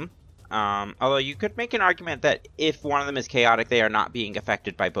affecting them. Although you could make an argument that if one of them is chaotic, they are not being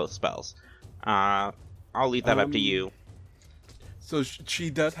affected by both spells. I'll leave that up to you. So she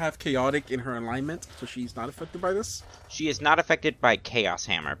does have chaotic in her alignment, so she's not affected by this? She is not affected by Chaos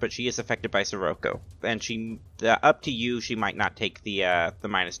Hammer, but she is affected by Sirocco. And she, up to you, she might not take the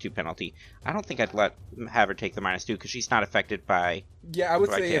 -2 penalty. I don't think I'd have her take the -2 because she's not affected by. Yeah, I would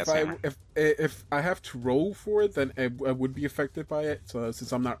by say Chaos Hammer. if I have to roll for it, then I would be affected by it. So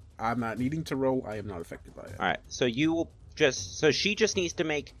since I'm not needing to roll, I am not affected by it. All right, so she just needs to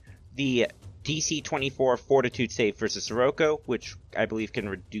make the DC 24 Fortitude save versus Sirocco, which I believe can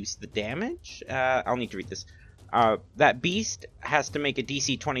reduce the damage. I'll need to read this. That beast has to make a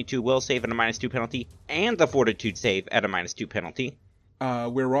DC 22 will save at a -2 penalty, and the Fortitude save at a -2 penalty.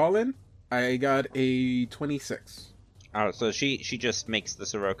 We're all in. I got a 26. Oh, so she just makes the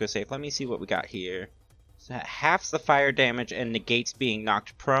Sirocco save. Let me see what we got here. So that halves the fire damage and negates being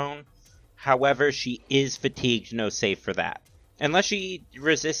knocked prone. However, she is fatigued. No save for that. Unless she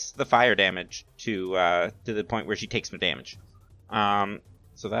resists the fire damage to the point where she takes some damage.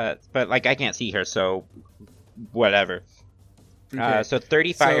 But like I can't see her, so whatever. Okay. So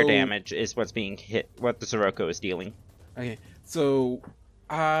 30 fire damage is what's being hit. What the Sirocco is dealing. Okay, so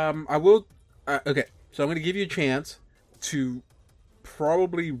I will. Okay, so I'm going to give you a chance to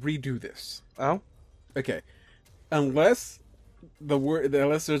probably redo this. Oh, okay. Unless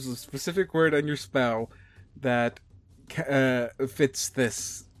there's a specific word on your spell that fits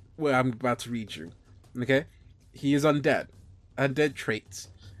this. What I'm about to read you. Okay, he is undead. Undead traits.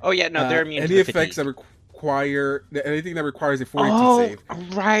 Oh yeah, no, they're immune to any the effects fatigue. that require anything that requires a fortitude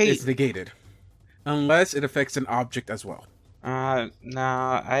save. Right. Is negated, unless it affects an object as well. No,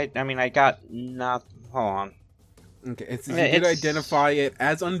 I mean, I got not. Hold on. Okay, it's you could identify it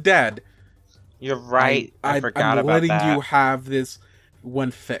as undead. You're right. I forgot I'm about letting that. you have this one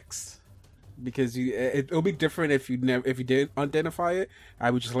fixed because it'll be different if you didn't identify it.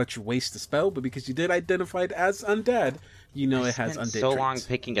 I would just let you waste the spell, but because you did identify it as undead, you know it has spent undead so traits. long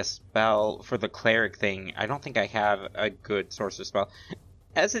picking a spell for the cleric thing. I don't think I have a good sorcerer spell.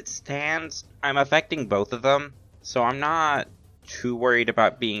 As it stands, I'm affecting both of them, so I'm not too worried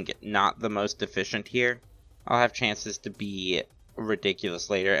about being not the most efficient here. I'll have chances to be ridiculous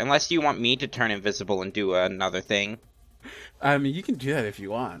later, unless you want me to turn invisible and do another thing. I mean, you can do that if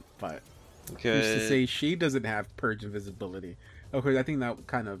you want, but who's to Good. say she doesn't have purge invisibility? Okay, I think that would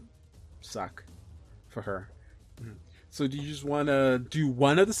kind of suck for her. So do you just want to do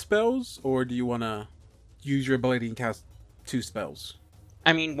one of the spells, or do you want to use your ability and cast 2 spells?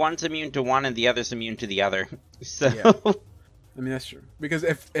 I mean, one's immune to one and the other's immune to the other. So, Yeah. I mean, that's true. Because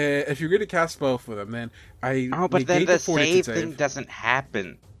if you're going to cast both of them, then but then negate the fortitude save thing doesn't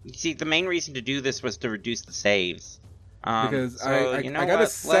happen. You see, the main reason to do this was to reduce the saves. Because So, I you know got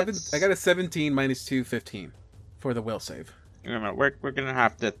what? I got a 17 minus 2, 15 for the will save. We're gonna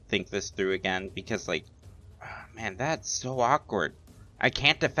have to think this through again because, like, man, that's so awkward. I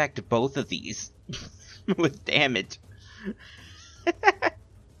can't affect both of these with damage.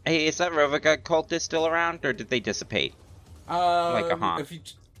 Hey, is that Rovica cultist still around, or did they dissipate? Like a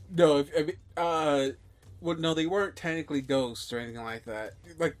haunt. Well, no, they weren't technically ghosts or anything like that.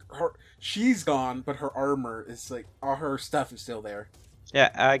 Like she's gone, but her armor is like all her stuff is still there.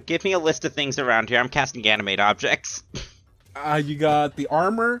 Yeah, give me a list of things around here. I'm casting animate objects. You got the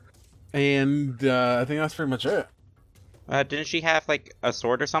armor, and I think that's pretty much it. Didn't she have like a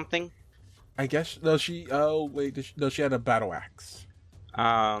sword or something? I guess no. She she had a battle axe.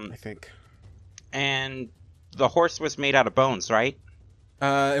 I think. And the horse was made out of bones, right?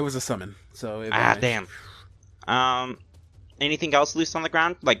 It was a summon, so it vanished. Damn. Anything else loose on the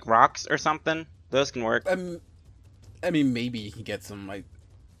ground, like rocks or something? Those can work. I mean, maybe you can get some like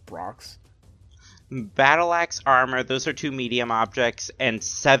rocks. Battle axe, armor. Those are 2 medium objects, and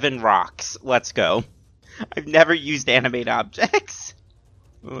 7 rocks. Let's go. I've never used animate objects.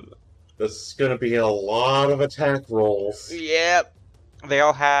 This is going to be a lot of attack rolls. Yep. They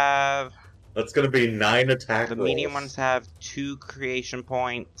all have. That's going to be 9 attack The rolls. medium ones have 2 creation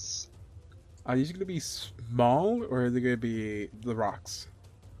points. Are these going to be small, or are they going to be the rocks?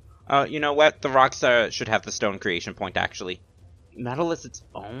 You know what? The rocks should have the stone creation point, actually. Metal is its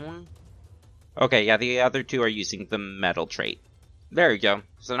own? Okay, yeah, the other 2 are using the metal trait. There you go.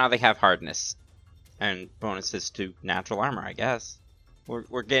 So now they have hardness. And bonuses to natural armor, I guess.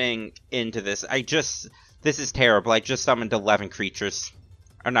 We're getting into this. This is terrible. I just summoned 11 creatures.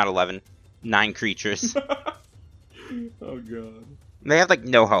 Or not 11. 9 creatures. Oh god. They have, like,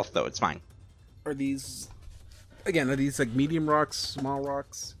 no health, though. It's fine. Are these like medium rocks, small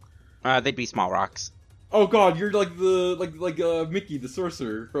rocks? They'd be small rocks. Oh god, you're like Mickey, the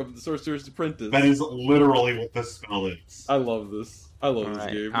sorcerer from the Sorcerer's Apprentice. That is literally what this spell is. I love this. I love this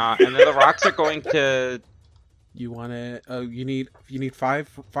Alright, game. and then the rocks are going to... You want to? You need five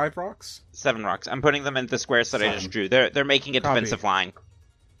rocks. 7 rocks. I'm putting them in the squares that I just drew. They're making a Copy. defensive line.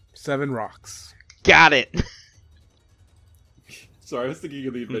 7 rocks. Got it! Sorry, I was thinking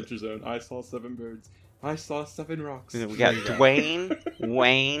of the Adventure Zone. I saw 7 birds. I saw 7 rocks. We got Dwayne,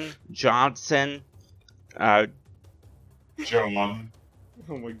 Wayne, Johnson, John.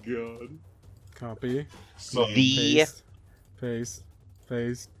 Oh my god. Copy. Son. the... Paste.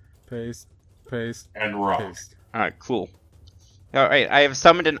 And Rock. Paste. Alright, cool. Alright, I have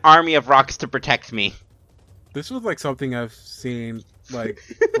summoned an army of rocks to protect me. This was like something I've seen like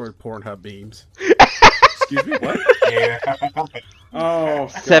for Pornhub memes. Excuse me, what? Yeah. Oh,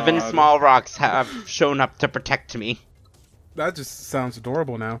 7 God. small rocks have shown up to protect me. That just sounds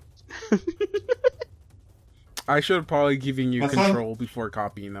adorable now. I should have probably given you That's control before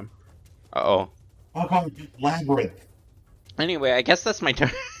copying them. Uh-oh. I'll call it Labyrinth. Anyway, I guess that's my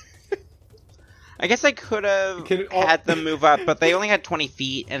turn. I guess I could have Can it- had them move up, but they only had 20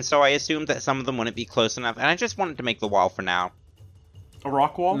 feet, and so I assumed that some of them wouldn't be close enough, and I just wanted to make the wall for now. A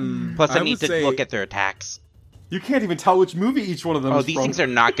rock wall? Plus, I would need to say- look at their attacks. You can't even tell which movie each one of them Oh, is these from. things are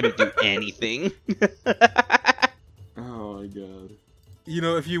not going to do anything. Oh my god. You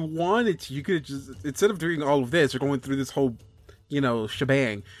know, if you wanted to, you could just, instead of doing all of this or going through this whole,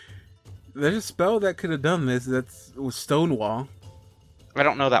 shebang, there's a spell that could have done this. Was Stonewall. I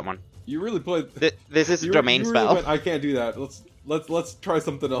don't know that one. You really played. This is a you- domain you really spell. went, I can't do that. Let's try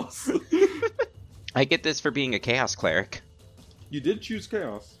something else. I get this for being a chaos cleric. You did choose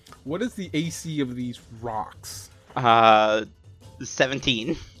chaos. What is the AC of these rocks?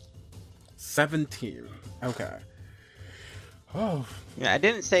 17. 17. Okay. Oh, Yeah, I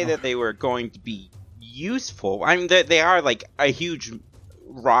didn't say that they were going to be useful. I mean, they are like a huge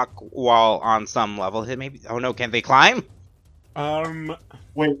rock wall on some level. Maybe. Oh no, can they climb?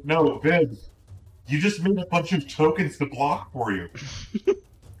 Wait, no, Viv. You just made a bunch of tokens to block for you.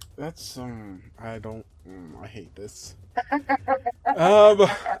 that's I hate this.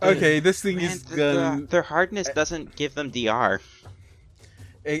 Okay, this thing Man, is gonna. their hardness doesn't give them DR.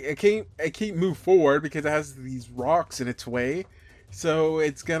 It can't move forward because it has these rocks in its way, so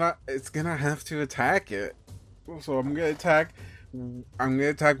it's gonna have to attack it. So I'm gonna attack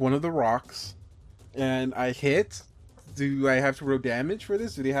one of the rocks, and I hit. Do I have to roll damage for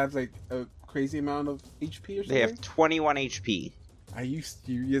this? Do they have like a crazy amount of HP or something? They have 21 HP. Are you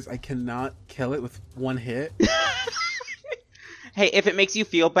serious? I cannot kill it with one hit. Hey, if it makes you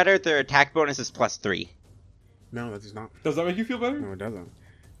feel better, their attack bonus is +3. No, that does not. Does that make you feel better? No, it doesn't.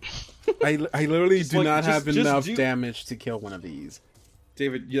 I literally Just do like- not have just enough do- damage to kill one of these.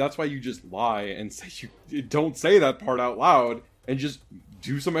 David, that's why you just lie and say you don't say that part out loud and just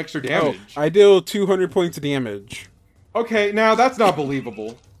do some extra damage. Oh, I deal 200 points of damage. Okay, now that's not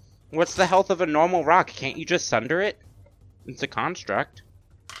believable. What's the health of a normal rock? Can't you just sunder it? It's a construct.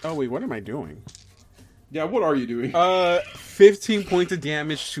 Oh wait, what am I doing? Yeah, what are you doing? 15 points of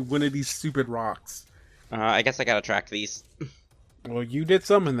damage to one of these stupid rocks. I guess I gotta track these. Well, you did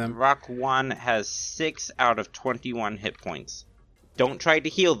summon them. Rock 1 has 6 out of 21 hit points. Don't try to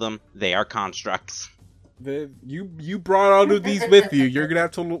heal them, they are constructs. You brought all of these with you. You're gonna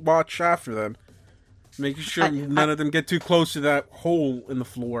have to watch after them. Making sure none of them get too close to that hole in the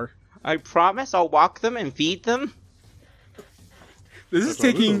floor. I promise I'll walk them and feed them. This is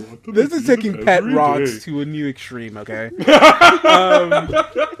That's taking what I this is do taking pet every rocks day. to a new extreme. Okay.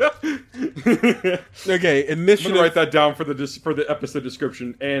 Okay. I'm Initiative. gonna write that down for the episode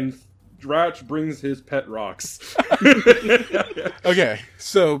description. And Ratch brings his pet rocks. Okay,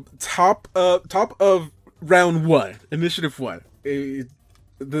 so top of round 1, initiative 1.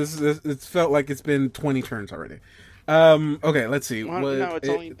 It's felt like it's been 20 turns already. Okay, let's see. Well, no, it's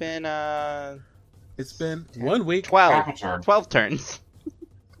only been it's been 1 week. 12. Half a turn. 12 turns.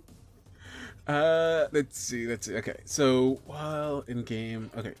 Let's see. Okay, so while in game,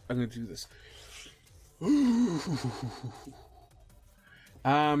 okay, I'm gonna do this.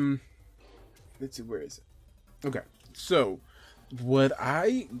 Let's see, where is it? Okay, so what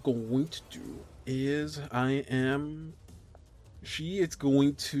I going to do is she is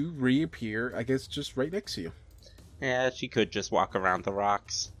going to reappear, I guess, just right next to you. Yeah, she could just walk around the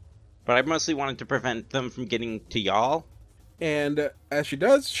rocks. But I mostly wanted to prevent them from getting to y'all. And as she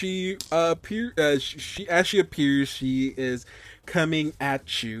does, she appears. She appears, she is coming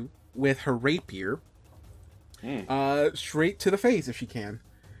at you with her rapier, straight to the face if she can.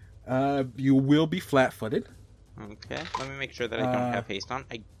 You will be flat-footed. Okay, let me make sure that I don't have haste on.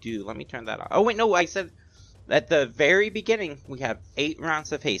 I do. Let me turn that off. Oh, wait, no, I said at the very beginning we have 8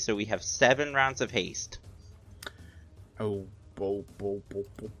 rounds of haste, so we have 7 rounds of haste. Oh.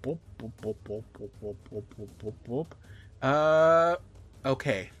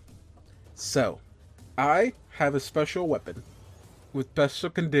 Okay. So, I have a special weapon with special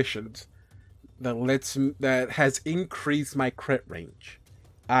conditions that has increased my crit range.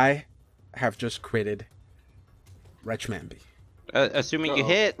 I have just critted Ratch Manby. Assuming you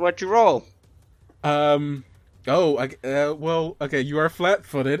hit, what'd you roll? Okay, you are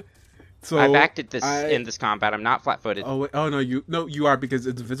flat-footed. So I've acted in this combat. I'm not flat-footed. Oh, wait, you are because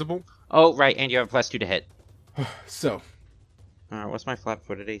it's invisible. Oh, right, and you have a +2 to hit. So, what's my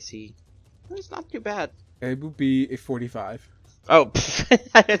flat-footed AC? It's not too bad. it will be a 45. Oh,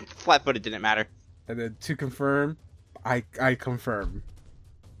 flat-footed didn't matter. And then to confirm, I confirm.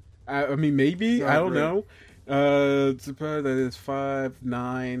 I mean, maybe, I don't know. Suppose that is 5,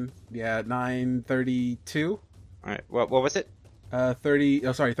 9, 32. Alright, what was it?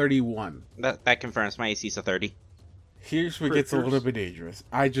 31. That confirms my AC is a 30. Here's where it gets a little bit dangerous.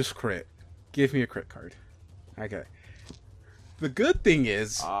 I just crit. Give me a crit card. Okay. The good thing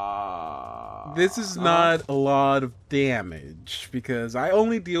is, this is not a lot of damage, because I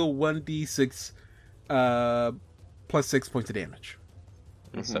only deal 1d6 plus 6 points of damage.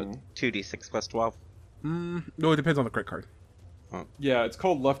 So 2d6 plus 12. No, it depends on the crit card. Yeah, it's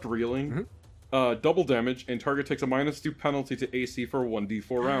called left reeling. Double damage, and target takes a -2 penalty to AC for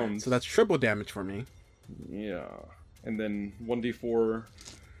 1d4 rounds. So that's triple damage for me. Yeah. And then 1d4...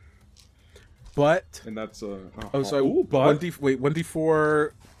 But... And that's a... but...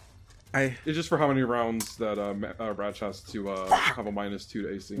 1d4... It's just for how many rounds that Ratch has to have a -2 to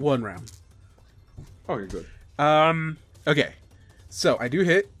AC. 1 round. Okay, good. Okay. So, I do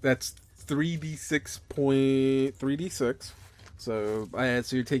hit. That's 3d6. So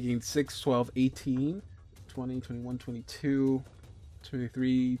you're taking 6, 12, 18, 20, 21, 22,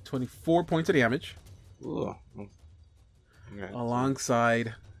 23, 24 points of damage. Ooh. Okay.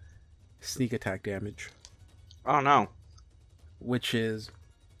 Alongside sneak attack damage. Oh, no. Which is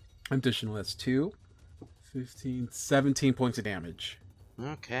additional. That's 2, 15, 17 points of damage.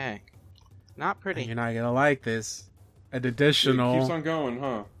 Okay. Not pretty. And you're not going to like this. An additional... It keeps on going,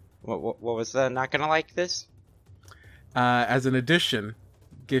 huh? What was the not gonna like this? As an addition,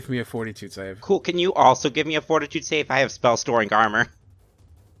 give me a fortitude save. Cool. Can you also give me a fortitude save? I have spell storing armor.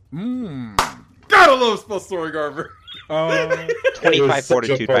 Gotta love spell storing armor. 25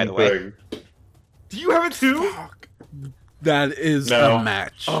 fortitude, by the way. Do you have it too? Fuck. That is No. a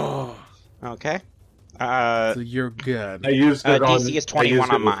match. Oh. Okay. So you're good. I used it on... DC is 21 I used on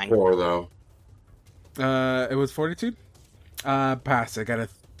it with mine. 4, though. It was fortitude? Pass. I got a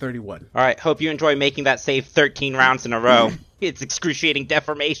 31. Alright, hope you enjoy making that save 13 rounds in a row. It's excruciating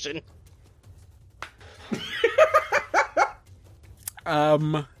deformation.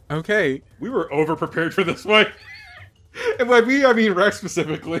 Okay. We were over-prepared for this one. And by me, I mean Rex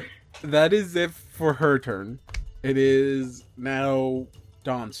specifically. That is it for her turn. It is now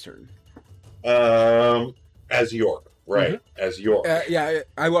Dawn's turn. As York. Right, as York. Yeah,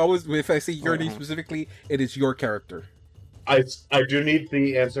 I will always, if I say your name specifically, it is your character. I do need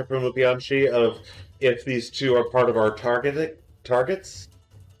the answer from Upianchi of if these two are part of our targets.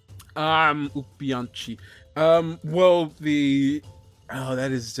 Upianchi.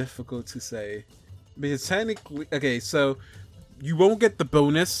 That is difficult to say. Because technically, okay, so you won't get the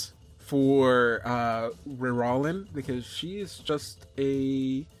bonus for Riralin because she is just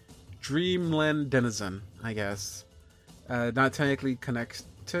a Dreamland denizen, I guess. Not technically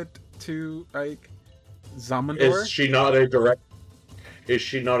connected to, like, Zamandor. Is she not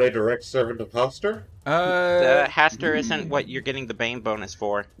a direct servant of Hoster? The Haster isn't what you're getting the Bane bonus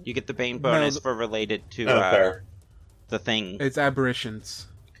for. You get the Bane bonus for related to the thing. It's aberrations.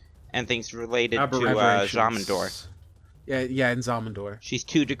 And things related to Zamandor. Yeah, in Zamandor. She's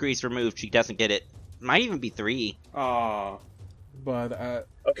 2 degrees removed. She doesn't get it. Might even be 3. Aw. But,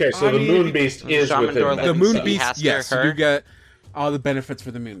 okay, so the Moon Beast is within that. The Moon City Beast, Haster, yes, her. you get all the benefits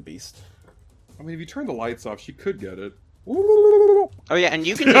for the Moon Beast. I mean, if you turn the lights off, she could get it. Oh yeah, and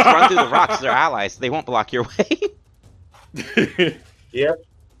you can just run through the rocks. They're allies. They won't block your way. Yep.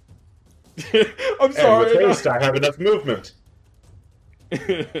 I'm sorry. And with haste, I have enough movement.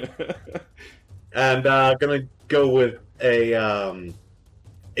 And gonna go with a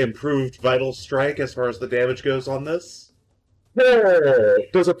improved Vital Strike as far as the damage goes on this.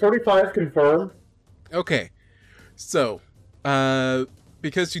 Does a 45 confirm? Okay, so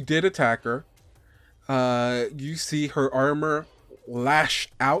because you did attack her, you see her armor lash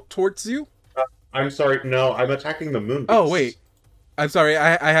out towards you. I'm sorry, no, I'm attacking the moon beast. Oh wait, I'm sorry.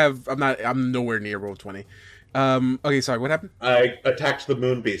 I'm nowhere near roll 20. Okay, sorry. What happened? I attacked the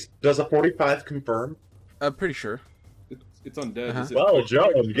moon beast. Does a 45 confirm? I'm pretty sure. It's undead. Uh-huh. Is it? Well,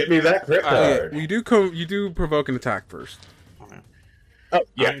 Joan, get me that crit card. You do provoke an attack first. Oh,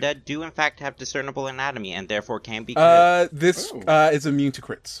 yeah. Undead do in fact have discernible anatomy and therefore can be crit. This Oh. is immune to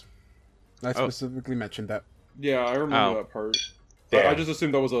crits. I Oh. specifically mentioned that. Yeah, I remember Oh. that part. Damn. I just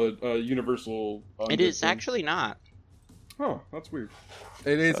assumed that was a universal. It undead is thing. actually not. Oh, that's weird.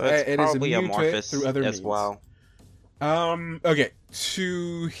 It is. So it's It is probably immune to it amorphous through other as means. well. Okay.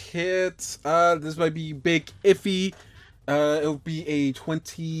 To hit, this might be big iffy. It'll be a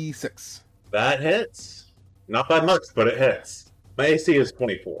 26. That hits. Not by much, but it hits. My AC is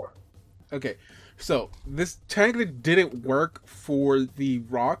 24. Okay, so this technically didn't work for the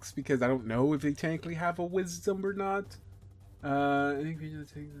rocks because I don't know if they technically have a wisdom or not. Any creature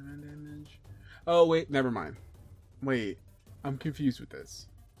that takes rend damage. Oh wait, never mind. Wait, I'm confused with this.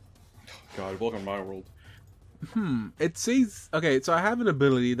 God, welcome to my world. It says okay, so I have an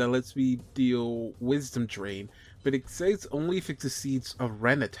ability that lets me deal wisdom drain, but it says only if it succeeds a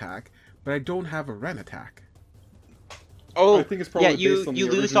rend attack. But I don't have a rend attack. Oh, I think it's probably yeah, based on you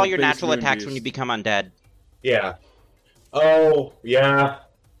the lose original all your base natural moon attacks when beast. you become undead. Yeah. Oh, yeah.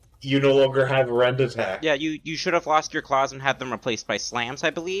 You no longer have a rend attack. Yeah, you should have lost your claws and had them replaced by slams, I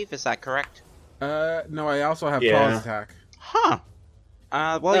believe. Is that correct? No, I also have Yeah. claws attack. Huh.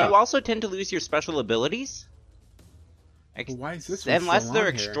 Well, Yeah. you also tend to lose your special abilities. Why is this one Unless still they're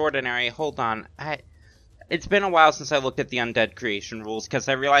on here? extraordinary. Hold on. It's been a while since I looked at the undead creation rules because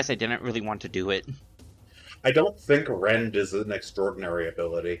I realized I didn't really want to do it. I don't think rend is an extraordinary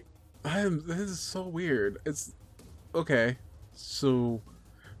ability. This is so weird. It's okay. So,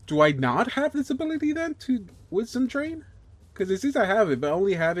 do I not have this ability then to wisdom drain? Because it says I have it, but I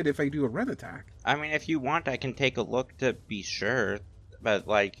only have it if I do a rend attack. I mean, if you want, I can take a look to be sure. But,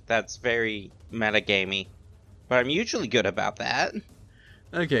 like, that's very metagamey. But I'm usually good about that.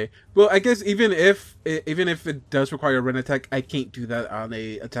 Okay. Well, I guess even if it does require a rend attack, I can't do that on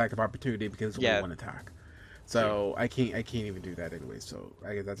a attack of opportunity because it's only one attack. So I can't even do that anyway. So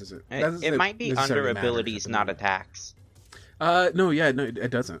I guess that doesn't. It might be under abilities, not attacks. No, it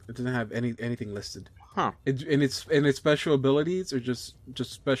doesn't. It doesn't have anything listed. Huh. Its special abilities or just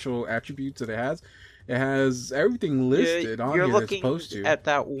special attributes that it has. It has everything listed on You're here that's looking supposed to. at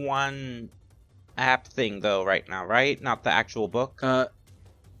that one app thing, though, right now, right? Not the actual book?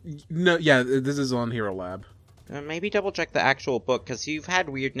 No, yeah, this is on Hero Lab. Maybe double check the actual book, because you've had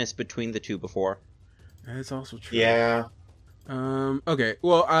weirdness between the two before. That's also true. Yeah. Okay.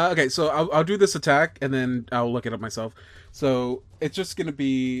 Well, okay. So I'll do this attack and then I'll look it up myself. So it's just gonna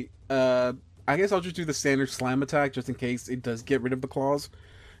be. I guess I'll just do the standard slam attack just in case it does get rid of the claws.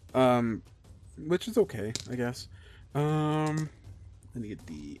 Which is okay, I guess. Let me get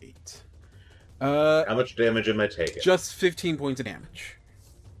D8. How much damage am I taking? Just 15 points of damage.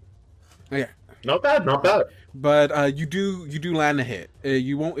 Okay. Not bad, not bad. But you do land a hit.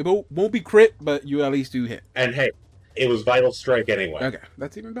 It won't be crit, but you at least do hit. And hey, it was Vital Strike anyway. Okay,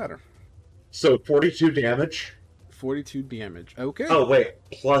 that's even better. So 42 damage. 42 damage. Okay. Oh wait,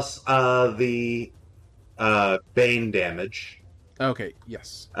 plus the Bane damage. Okay.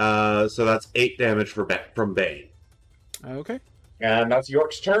 Yes. So that's 8 damage from Bane. Okay. And that's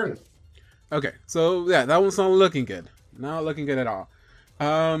York's turn. Okay. So yeah, that one's not looking good. Not looking good at all.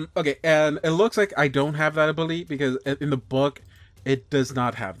 Okay, and it looks like I don't have that ability because in the book it does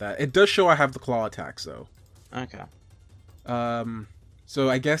not have that. It does show I have the claw attacks though. Okay. So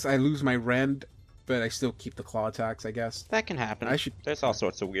I guess I lose my rend, but I still keep the claw attacks, I guess. That can happen. There's all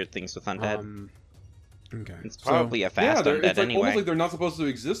sorts of weird things with undead. Okay. It's probably a fast undead it's like, anyway. almost like they're not supposed to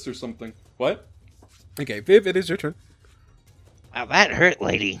exist or something. What? Okay, Viv, it is your turn. Wow, that hurt,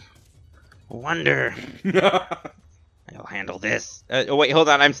 lady. Wonder. I'll handle this. Oh, wait, hold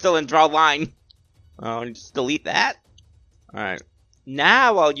on. I'm still in draw line. Oh, just delete that. Alright.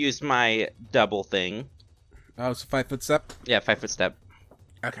 Now I'll use my double thing. Oh, so 5 foot step? Yeah, 5 foot step.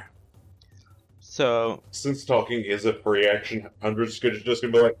 Okay. So, Since talking is a free action, Hundred's just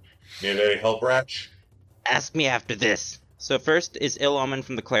gonna be like, need any help, Ratch? ask me after this. So first is Ill Omen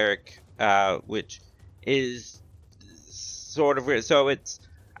from the Cleric, which is sort of weird. So it's...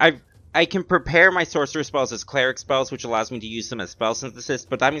 I can prepare my sorcerer spells as cleric spells, which allows me to use them as spell synthesis,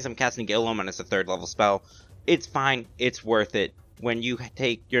 but that means I'm casting Ill Omen as a 3rd level spell. It's fine. It's worth it. When you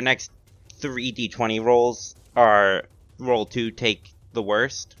take your next 3d20 rolls are roll to take the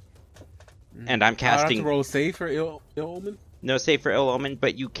worst. And I'm I have casting to roll save for ill omen. no save for ill omen,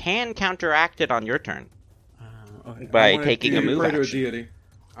 but you can counteract it on your turn Okay. by I wanna taking a do- move Pray to a action. deity.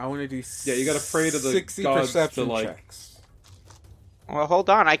 I want to do. Yeah, you gotta pray to the 60 gods to, perception like- checks. Well, hold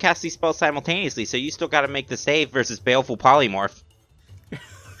on. I cast these spells simultaneously, so you still got to make the save versus Baleful Polymorph.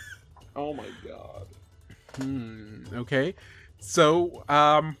 Oh my god. Okay. So,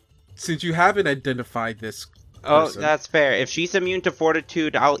 since you haven't identified this Oh, person, that's fair. If she's immune to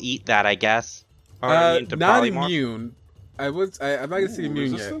Fortitude, I'll eat that, I guess. Or immune to not Polymorph. immune. I'm not gonna say Ooh,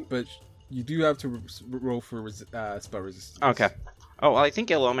 immune resistant? yet, but you do have to roll for spell resistance. Okay. Oh, well, I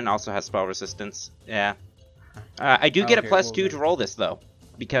think Ill Omen also has spell resistance. Yeah. I do get a Okay, plus well 2 to then. roll this, though,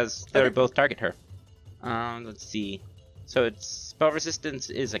 because they Okay. both target her. Let's see. So it's spell resistance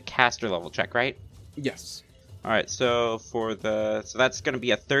is a caster level check, right? Yes. All right. So so that's going to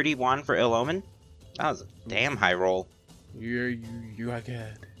be a 31 for Ill Omen. That was a damn high roll. You are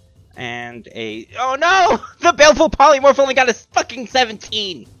good. And oh no! The Baleful Polymorph only got a fucking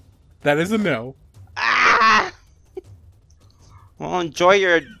 17. That is a no. Ah! Well, enjoy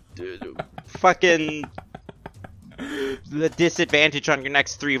your fucking the disadvantage on your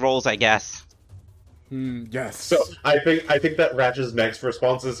next 3 rolls, I guess. Yes. So I think that Ratch's next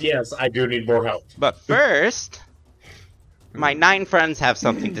response is yes, I do need more help. But first, my 9 friends have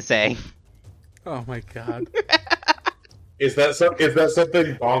something to say. Oh my god. Is that something?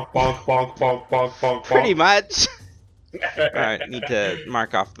 Bonk, bonk, bonk, bonk, bonk, bonk, Pretty bonk. much. Alright, need to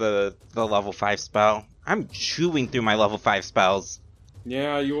mark off the level 5 spell. I'm chewing through my level 5 spells.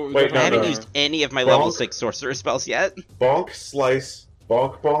 Yeah, you. Wait, I no, haven't no. used any of my Bonk. level 6 sorcerer spells yet. Bonk, slice,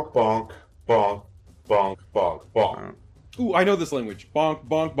 bonk, bonk, bonk, bonk, bonk, bonk, bonk. Ooh, I know this language. Bonk,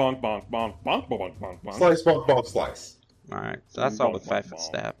 bonk, bonk, bonk, bonk, bonk, bonk, bonk, bonk. Slice, bonk, bonk, slice. Alright, so that's all with Bonk, 5 bonk, bonk.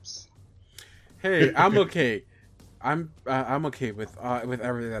 footsteps. Hey, I'm okay. I'm okay with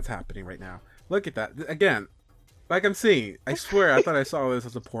everything that's happening right now. Look at that again. Like I'm saying, I swear I thought I saw this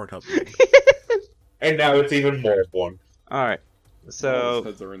as a Pornhub movie. And now it's even more of one. Alright, All his so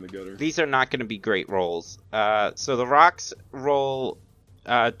heads are in the gutter. these are not going to be great rolls. So the rocks roll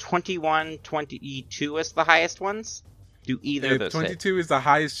 21, 22 as the highest ones. Do either of If those hit? 22 is the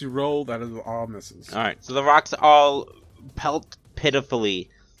highest you rolled out of all misses. Alright, so the rocks all pelt pitifully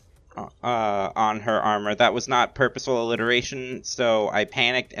on her armor. That was not purposeful alliteration, so I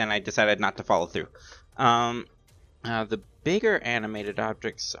panicked and I decided not to follow through. The bigger animated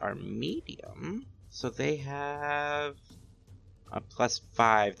objects are medium, so they have a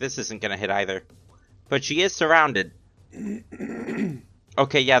 +5. This isn't going to hit either. But she is surrounded.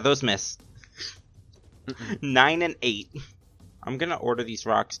 Okay, yeah, those miss. 9 and 8. I'm going to order these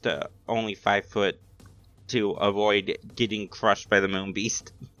rocks to only 5 foot to avoid getting crushed by the Moon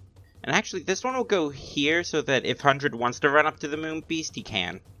Beast. And actually, this one will go here so that if 100 wants to run up to the Moon Beast, he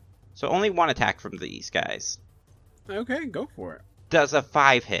can. So only 1 attack from these guys. Okay, go for it. Does a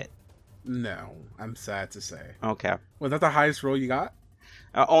 5 hit? No, I'm sad to say. Okay. Was that the highest roll you got?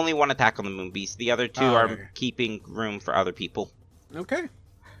 Only 1 attack on the Moon Beast. The other 2 Oh, are okay. keeping room for other people. Okay.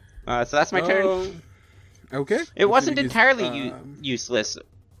 So that's my turn. Okay. It wasn't Consider entirely useless.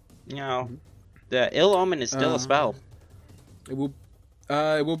 You know, the Ill Omen is still a spell. It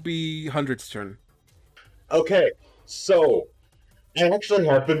will be 100's turn. Okay, so I actually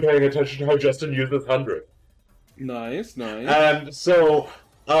have been paying attention to how Justin uses 100. Nice, nice. And so,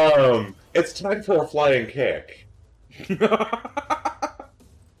 it's time for a flying kick.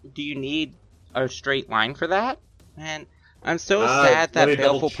 Do you need a straight line for that? Man, I'm so Uh, sad that let me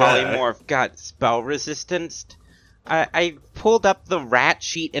Baleful double-check. Polymorph got spell resistance. I pulled up the rat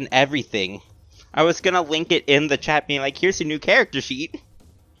sheet and everything. I was gonna link it in the chat being like, here's a new character sheet.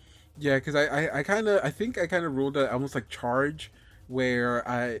 Yeah, because I think I kind of ruled it almost like charge, where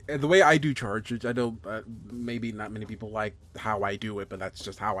the way I do charge, which I know maybe not many people like how I do it, but that's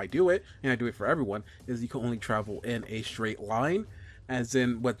just how I do it, and I do it for everyone, is you can only travel in a straight line, as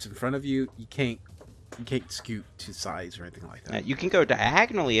in what's in front of you, you can't scoot to sides or anything like that. You can go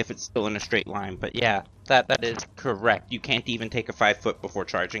diagonally if it's still in a straight line, but yeah, that is correct. You can't even take a 5 foot before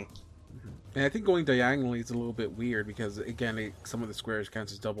charging. And I think going diagonally is a little bit weird because, again, some of the squares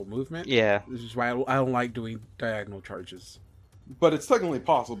counts as double movement. Yeah. Which is why I don't like doing diagonal charges. But it's technically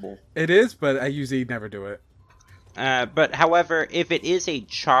possible. It is, but I usually never do it. But however, if it is a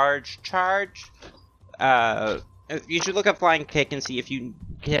charge, you should look up Flying Kick and see if you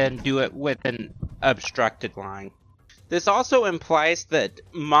can do it with an obstructed line. This also implies that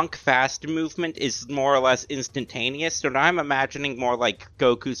Monk Fast movement is more or less instantaneous, so now I'm imagining more like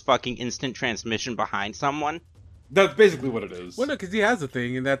Goku's fucking instant transmission behind someone. That's basically what it is. Well, no, because he has a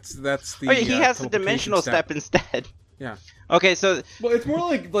thing, and that's the. Oh yeah, he has the teleportation dimensional step instead. Yeah. Okay, so Well, it's more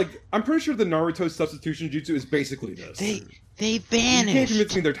like I'm pretty sure the Naruto substitution jutsu is basically this. they You can't vanished.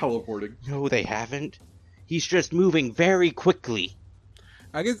 convince me they're teleporting. No, they haven't. He's just moving very quickly.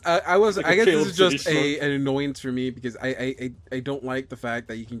 I guess Like I a guess this failed is just city an annoyance for me because I don't like the fact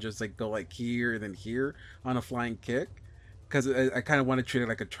that you can just like go like here and then here on a flying kick, because I kind of want to treat it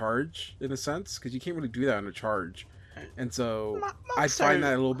like a charge in a sense, because you can't really do that on a charge, and so I find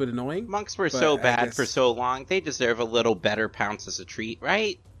that a little bit annoying. Monks were but so I bad guess- for so long, they deserve a little better pounce as a treat,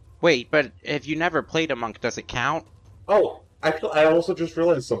 right? Wait, but if you never played a monk, does it count? Oh, I also just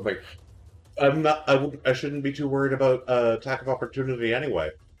realized something. I shouldn't be too worried about attack of opportunity anyway.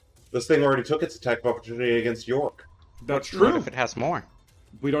 This thing already took its attack of opportunity against York. That's What true. if it has more?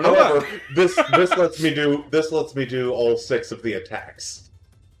 We don't know However, that. this lets me do all 6 of the attacks.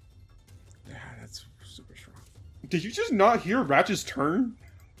 Yeah, that's super strong. Did you just not hear Ratch's turn?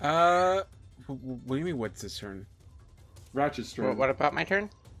 What do you mean? What's this turn? Ratch's turn. What about my turn?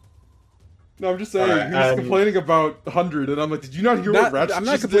 No, I'm just saying. Alright, he was complaining about 100, and I'm like, did you not hear what Ratch I'm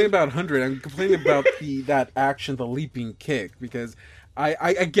not just complaining did? about 100. I'm complaining about that action, the leaping kick, because I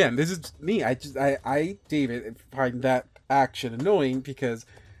again, this is me. I David, find that action annoying because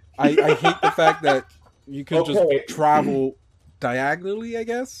I hate the fact that you can Okay. just travel diagonally, I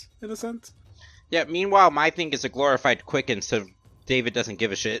guess, in a sense. Yeah, meanwhile, my thing is a glorified quicken, so David doesn't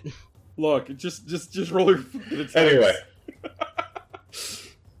give a shit. Look, just roll your fucking attacks. Anyway.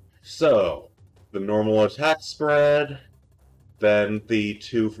 So, the normal attack spread, then the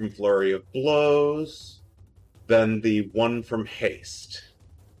 2 from Flurry of Blows, then the 1 from Haste.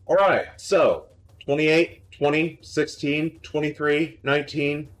 Alright, so 28, 20, 16, 23,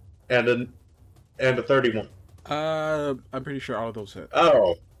 19, and a 31. I'm pretty sure all of those hit.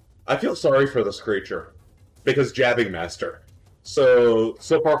 Oh, I feel sorry for this creature. Because Jabbing Master. So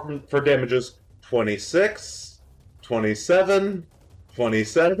far for damages, 26, 27,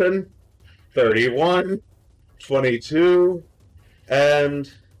 27, 31, 22,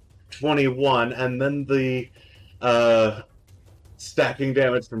 and 21. And then the stacking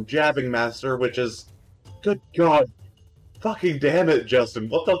damage from Jabbing Master, which is... Good God. Fucking damn it, Justin.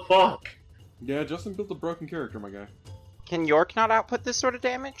 What the fuck? Yeah, Justin built a broken character, my guy. Can York not output this sort of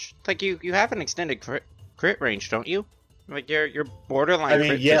damage? Like, you have an extended crit range, don't you? Like, you're borderline I mean,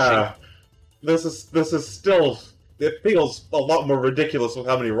 crit yeah. This is still... It feels a lot more ridiculous with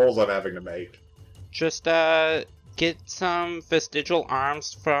how many rolls I'm having to make. Just get some vestigial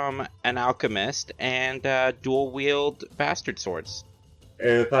arms from an alchemist and dual wield bastard swords.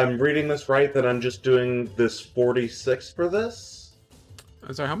 If I'm reading this right, then I'm just doing this 46 for this.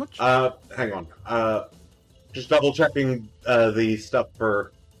 I'm sorry, how much? Hang on. Just double checking the stuff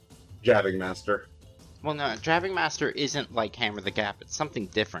for Jabbing Master. Well, no, Driving Master isn't like Hammer the Gap. It's something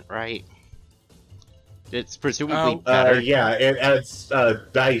different, right? It's presumably better. Yeah, it adds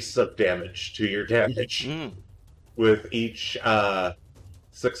dice of damage to your damage with each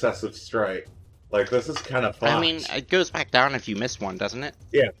successive strike. Like, this is kind of fun. I mean, it goes back down if you miss one, doesn't it?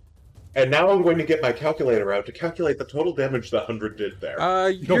 Yeah. And now I'm going to get my calculator out to calculate the total damage that 100 did there.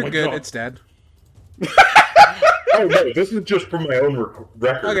 You're my good. God. It's dead. Oh, no, this is just from my own Okay,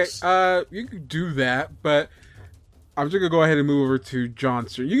 records. you can do that, but I'm just gonna go ahead and move over to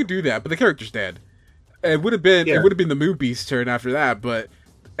John's turn. You can do that, but the character's dead. It would have been the Moon Beast's turn after that, but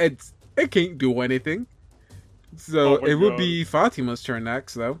it can't do anything. So Oh my it would God. be Fatima's turn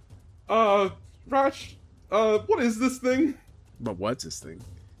next, though. Ratch, what is this thing? But what's this thing?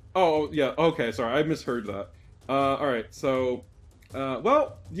 Oh, yeah, okay, sorry, I misheard that. Alright, so,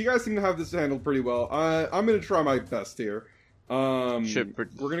 well, you guys seem to have this handled pretty well. I'm gonna try my best here. We're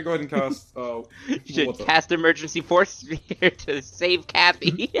gonna go ahead and cast, Should what's up? cast Emergency Force Sphere to save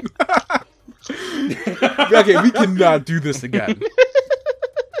Kathy. Okay, we cannot do this again.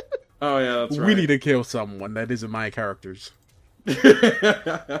 Oh, yeah, that's right. We need to kill someone. That isn't my characters.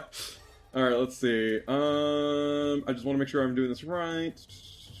 Alright, let's see. I just want to make sure I'm doing this right.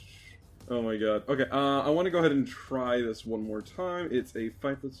 Oh my god. Okay, I want to go ahead and try this one more time. It's a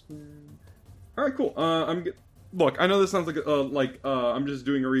fightless win. Alright, cool. Look, I know this sounds like I'm just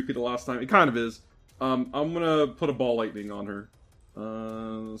doing a repeat of last time. It kind of is. I'm gonna put a ball lightning on her.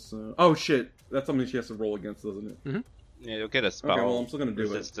 Oh shit. That's something she has to roll against, doesn't it? Mm-hmm. Yeah, you'll get a spell Okay, well, I'm still gonna do it.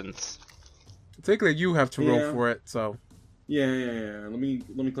 resistance. Technically, you have to roll Yeah. for it, so... Yeah. Let me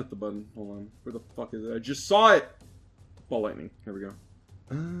click the button. Hold on. Where the fuck is it? I just saw it. Ball lightning. Here we go.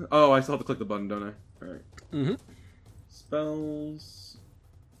 Oh, I still have to click the button, don't I? All right. Mm-hmm. Spells.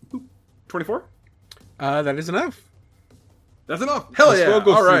 Boop. 24. That is enough. That's enough. Hell The yeah! spell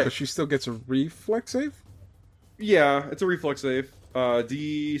goes All through, right. but she still gets a reflex save? Yeah, it's a reflex save.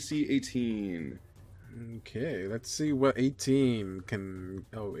 DC 18. Okay, let's see what 18 can.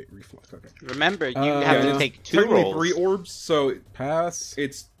 Oh wait, reflex. Okay, Remember, you Yeah, have to yeah. take 2 Technically rolls. 3 orbs, so pass.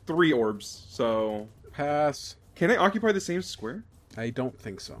 it's 3 orbs. So Pass. can they occupy the same square? I don't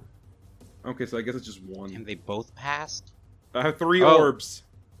think so. Okay, so I guess it's just 1. And they both passed? I have 3 Oh. orbs.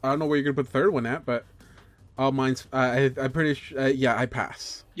 I don't know where you're gonna put the third one at, but all mine's. I'm pretty sure. Yeah, I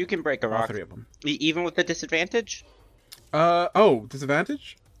pass. You can break a All rock. 3 of them. Even with the disadvantage? Oh,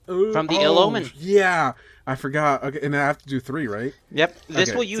 disadvantage? From the ill omen. Yeah, I forgot. Okay, and I have to do 3, right? Yep. This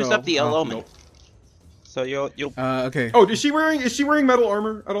Okay, will use so- up the ill omen. Nope. So you'll Okay. Oh, is she wearing metal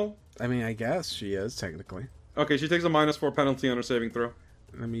armor at all? I mean, I guess she is technically. Okay, she takes a -4 penalty on her saving throw.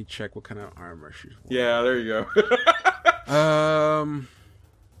 Let me check what kind of armor she's wearing. Yeah, there you go.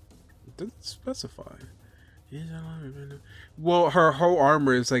 It doesn't specify. Well, her whole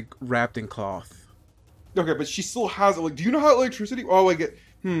armor is like wrapped in cloth. Okay, but she still has it. Like, do you know how electricity? Oh, I get.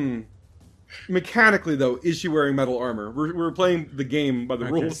 Mechanically, though, is she wearing metal armor? We're playing the game by the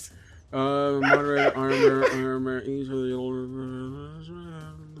Okay. rules. Moderate armor.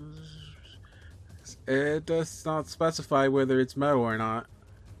 It does not specify whether it's metal or not.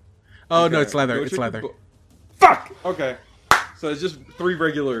 Oh no, Okay, it's leather. go It's check leather. the Fuck. Okay, so it's just 3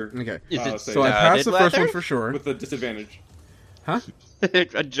 regular Okay. Is it so So I passed the first leather? one for sure. with the disadvantage.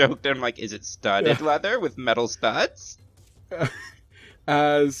 A joke. I'm like, is it studded leather with metal studs?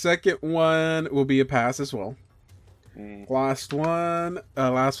 Second one will be a pass as well. Last one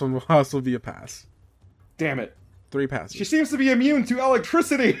will also be a pass. Damn it! 3 passes. She seems to be immune to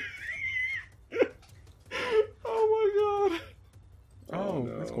electricity. Oh my god. Oh,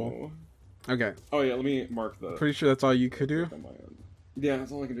 that's cool. Okay, Oh yeah, let me mark the. pretty sure that's all you could do. on my end. Yeah,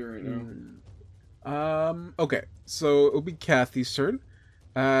 that's all I can do right now. Okay, so it'll be Kathy's turn.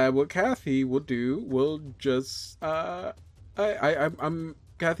 What Kathy will do will just I'm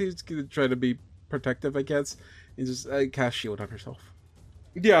Kathy's gonna try to be protective, I guess, and just cast shield on herself.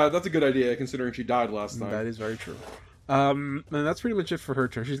 Yeah, that's a good idea considering she died last time. That is very true. And that's pretty much it for her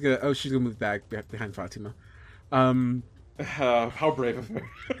turn. She's gonna move back behind Fatima. How brave of her.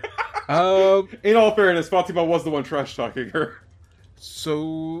 In all fairness, Fatima was the one trash talking her.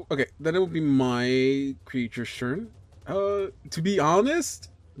 So okay, then it will be my creature's turn. To be honest,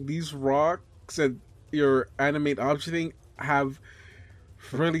 these rocks and your animate object thing have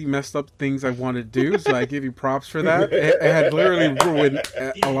really messed up things I want to do, so I give you props for that. It had literally ruined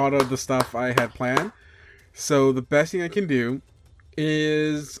a lot of the stuff I had planned. So the best thing I can do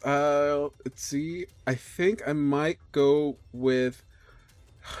is let's see. I think I might go with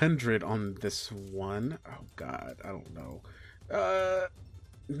 100 on this one. Oh god, I don't know.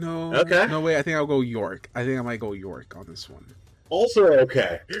 No. Okay. No way. I think I'll go York. I think I might go York on this one. Also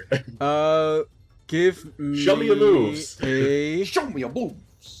okay. Give me Show me your moves. a. Show me a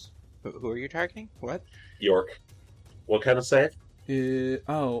moves. Who are you targeting? What? York. What kind of save?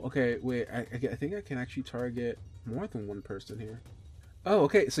 Okay. Wait. I think I can actually target more than one person here. Oh,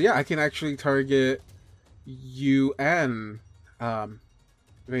 okay. So yeah, I can actually target you and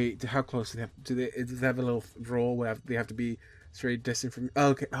Wait. How close do they have? Do they have a little roll where they have to be straight distant from? Oh,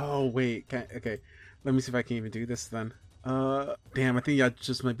 okay. Oh wait. Okay. Let me see if I can even do this then. Damn. I think that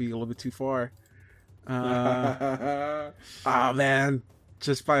just might be a little bit too far. Oh man,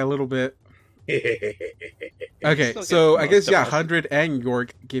 just by a little bit. Okay, Still so get I guess most of us. 100 and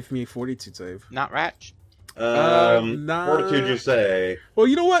York give me a fortitude save. Not Ratch. Nah. Fortitude, you say? Well,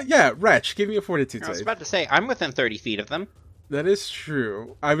 you know what? Yeah, Ratch, give me a fortitude I was save. about to say, I'm within 30 feet of them. That is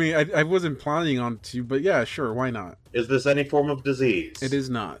true. I mean, I wasn't planning on to, but yeah, sure, why not? Is this any form of disease? It is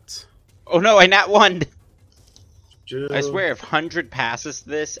not. Oh no, I nat one. Ju- I swear, if 100 passes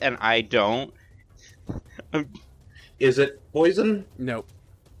this and I don't, Is it poison? Nope.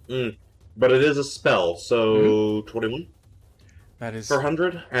 But it is a spell, so 21 That is. for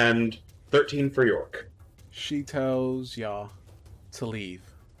 100 and 13 for York. She tells y'all to leave,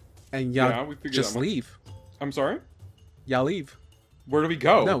 and Yeah, y'all we figured just that much. leave. I'm sorry? Y'all leave. Where do we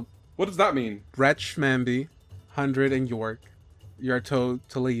go? No, What does that mean? Ratch, Manby, 100, and York. You're told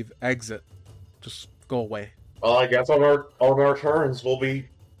to leave. Exit. Just go away. Well, I guess on our turns we'll be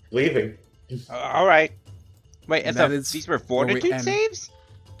leaving. all right. Wait, And that is- these were fortitude and- saves?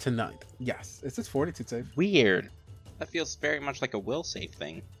 Tonight. Yes. It's this fortitude save. Weird. That feels very much like a will save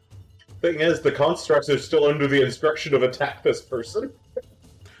thing. Thing is, the constructs are still under the instruction of attack this person.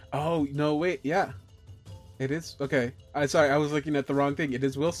 Oh, no, wait. Yeah. It is. Okay. Sorry, I was looking at the wrong thing. It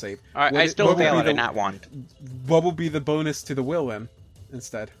is will save. All right, What I it- still what would fail be at a the- nat one. What will be the bonus to the will then,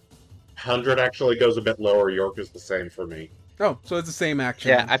 instead? 100 actually goes a bit lower. York is the same for me. Oh, so it's the same action.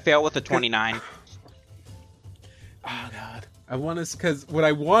 Yeah, I fail with a 29. Oh, God. I want to, because what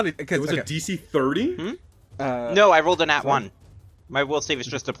I wanted, because It was a DC 30? No, I rolled a nat 1. My will save is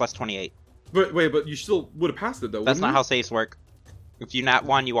just a plus 28. But wait, but you still would have passed it though. That's wouldn't not you? how saves work. If you nat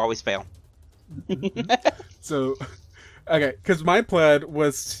 1, you always fail. So, okay, because my plan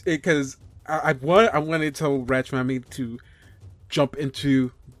was because I wanted to tell Ratch Mammy to jump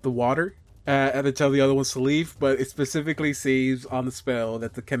into the water and then tell the other ones to leave, but it specifically says on the spell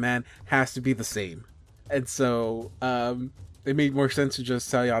that the command has to be the same, and so it made more sense to just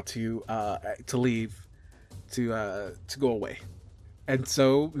tell y'all to leave, to go away, and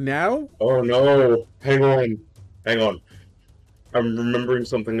so now. Oh no! Hang on. I'm remembering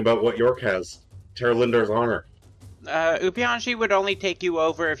something about what York has. Terlindar's honor. Upianji would only take you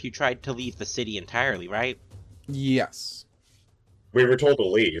over if you tried to leave the city entirely, right? Yes. We were told to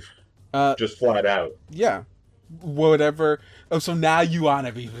leave. Just flat out. Yeah. Whatever. Oh, so now you want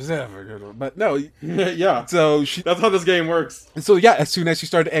to be whatever. But no. Yeah. So That's how this game works. So yeah, as soon as she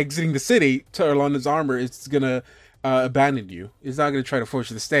started exiting the city, Terlanda's armor is gonna abandon you. It's not gonna try to force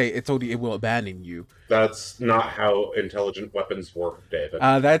you to stay. It told you it will abandon you. That's not how intelligent weapons work, David.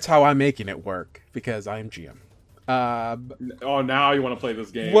 That's how I'm making it work because I am GM. Oh, now you want to play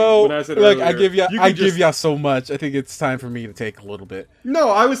this game? Well, When I said look, earlier, I give y'all so much. I think it's time for me to take a little bit.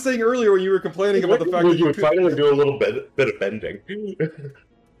 No, I was saying earlier when you were complaining about the fact Will that you you could finally do a little bit of bending?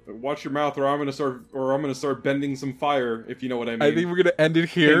 watch your mouth, or I'm gonna start bending some fire. If you know what I mean. I think we're gonna end it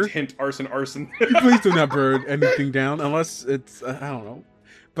here. Hint, arson. Please do not burn anything down unless it's I don't know.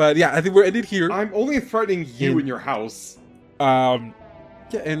 But yeah, I think we're ended here. I'm only threatening you in your house.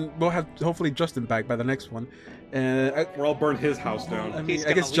 Yeah, and we'll have hopefully Justin back by the next one. Or I'll burn his house down. I mean, He's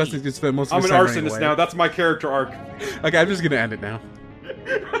I guess gonna Justin leave. can spend most of I'm his an time arsonist anyway. now. That's my character arc. Okay, I'm just gonna end it now.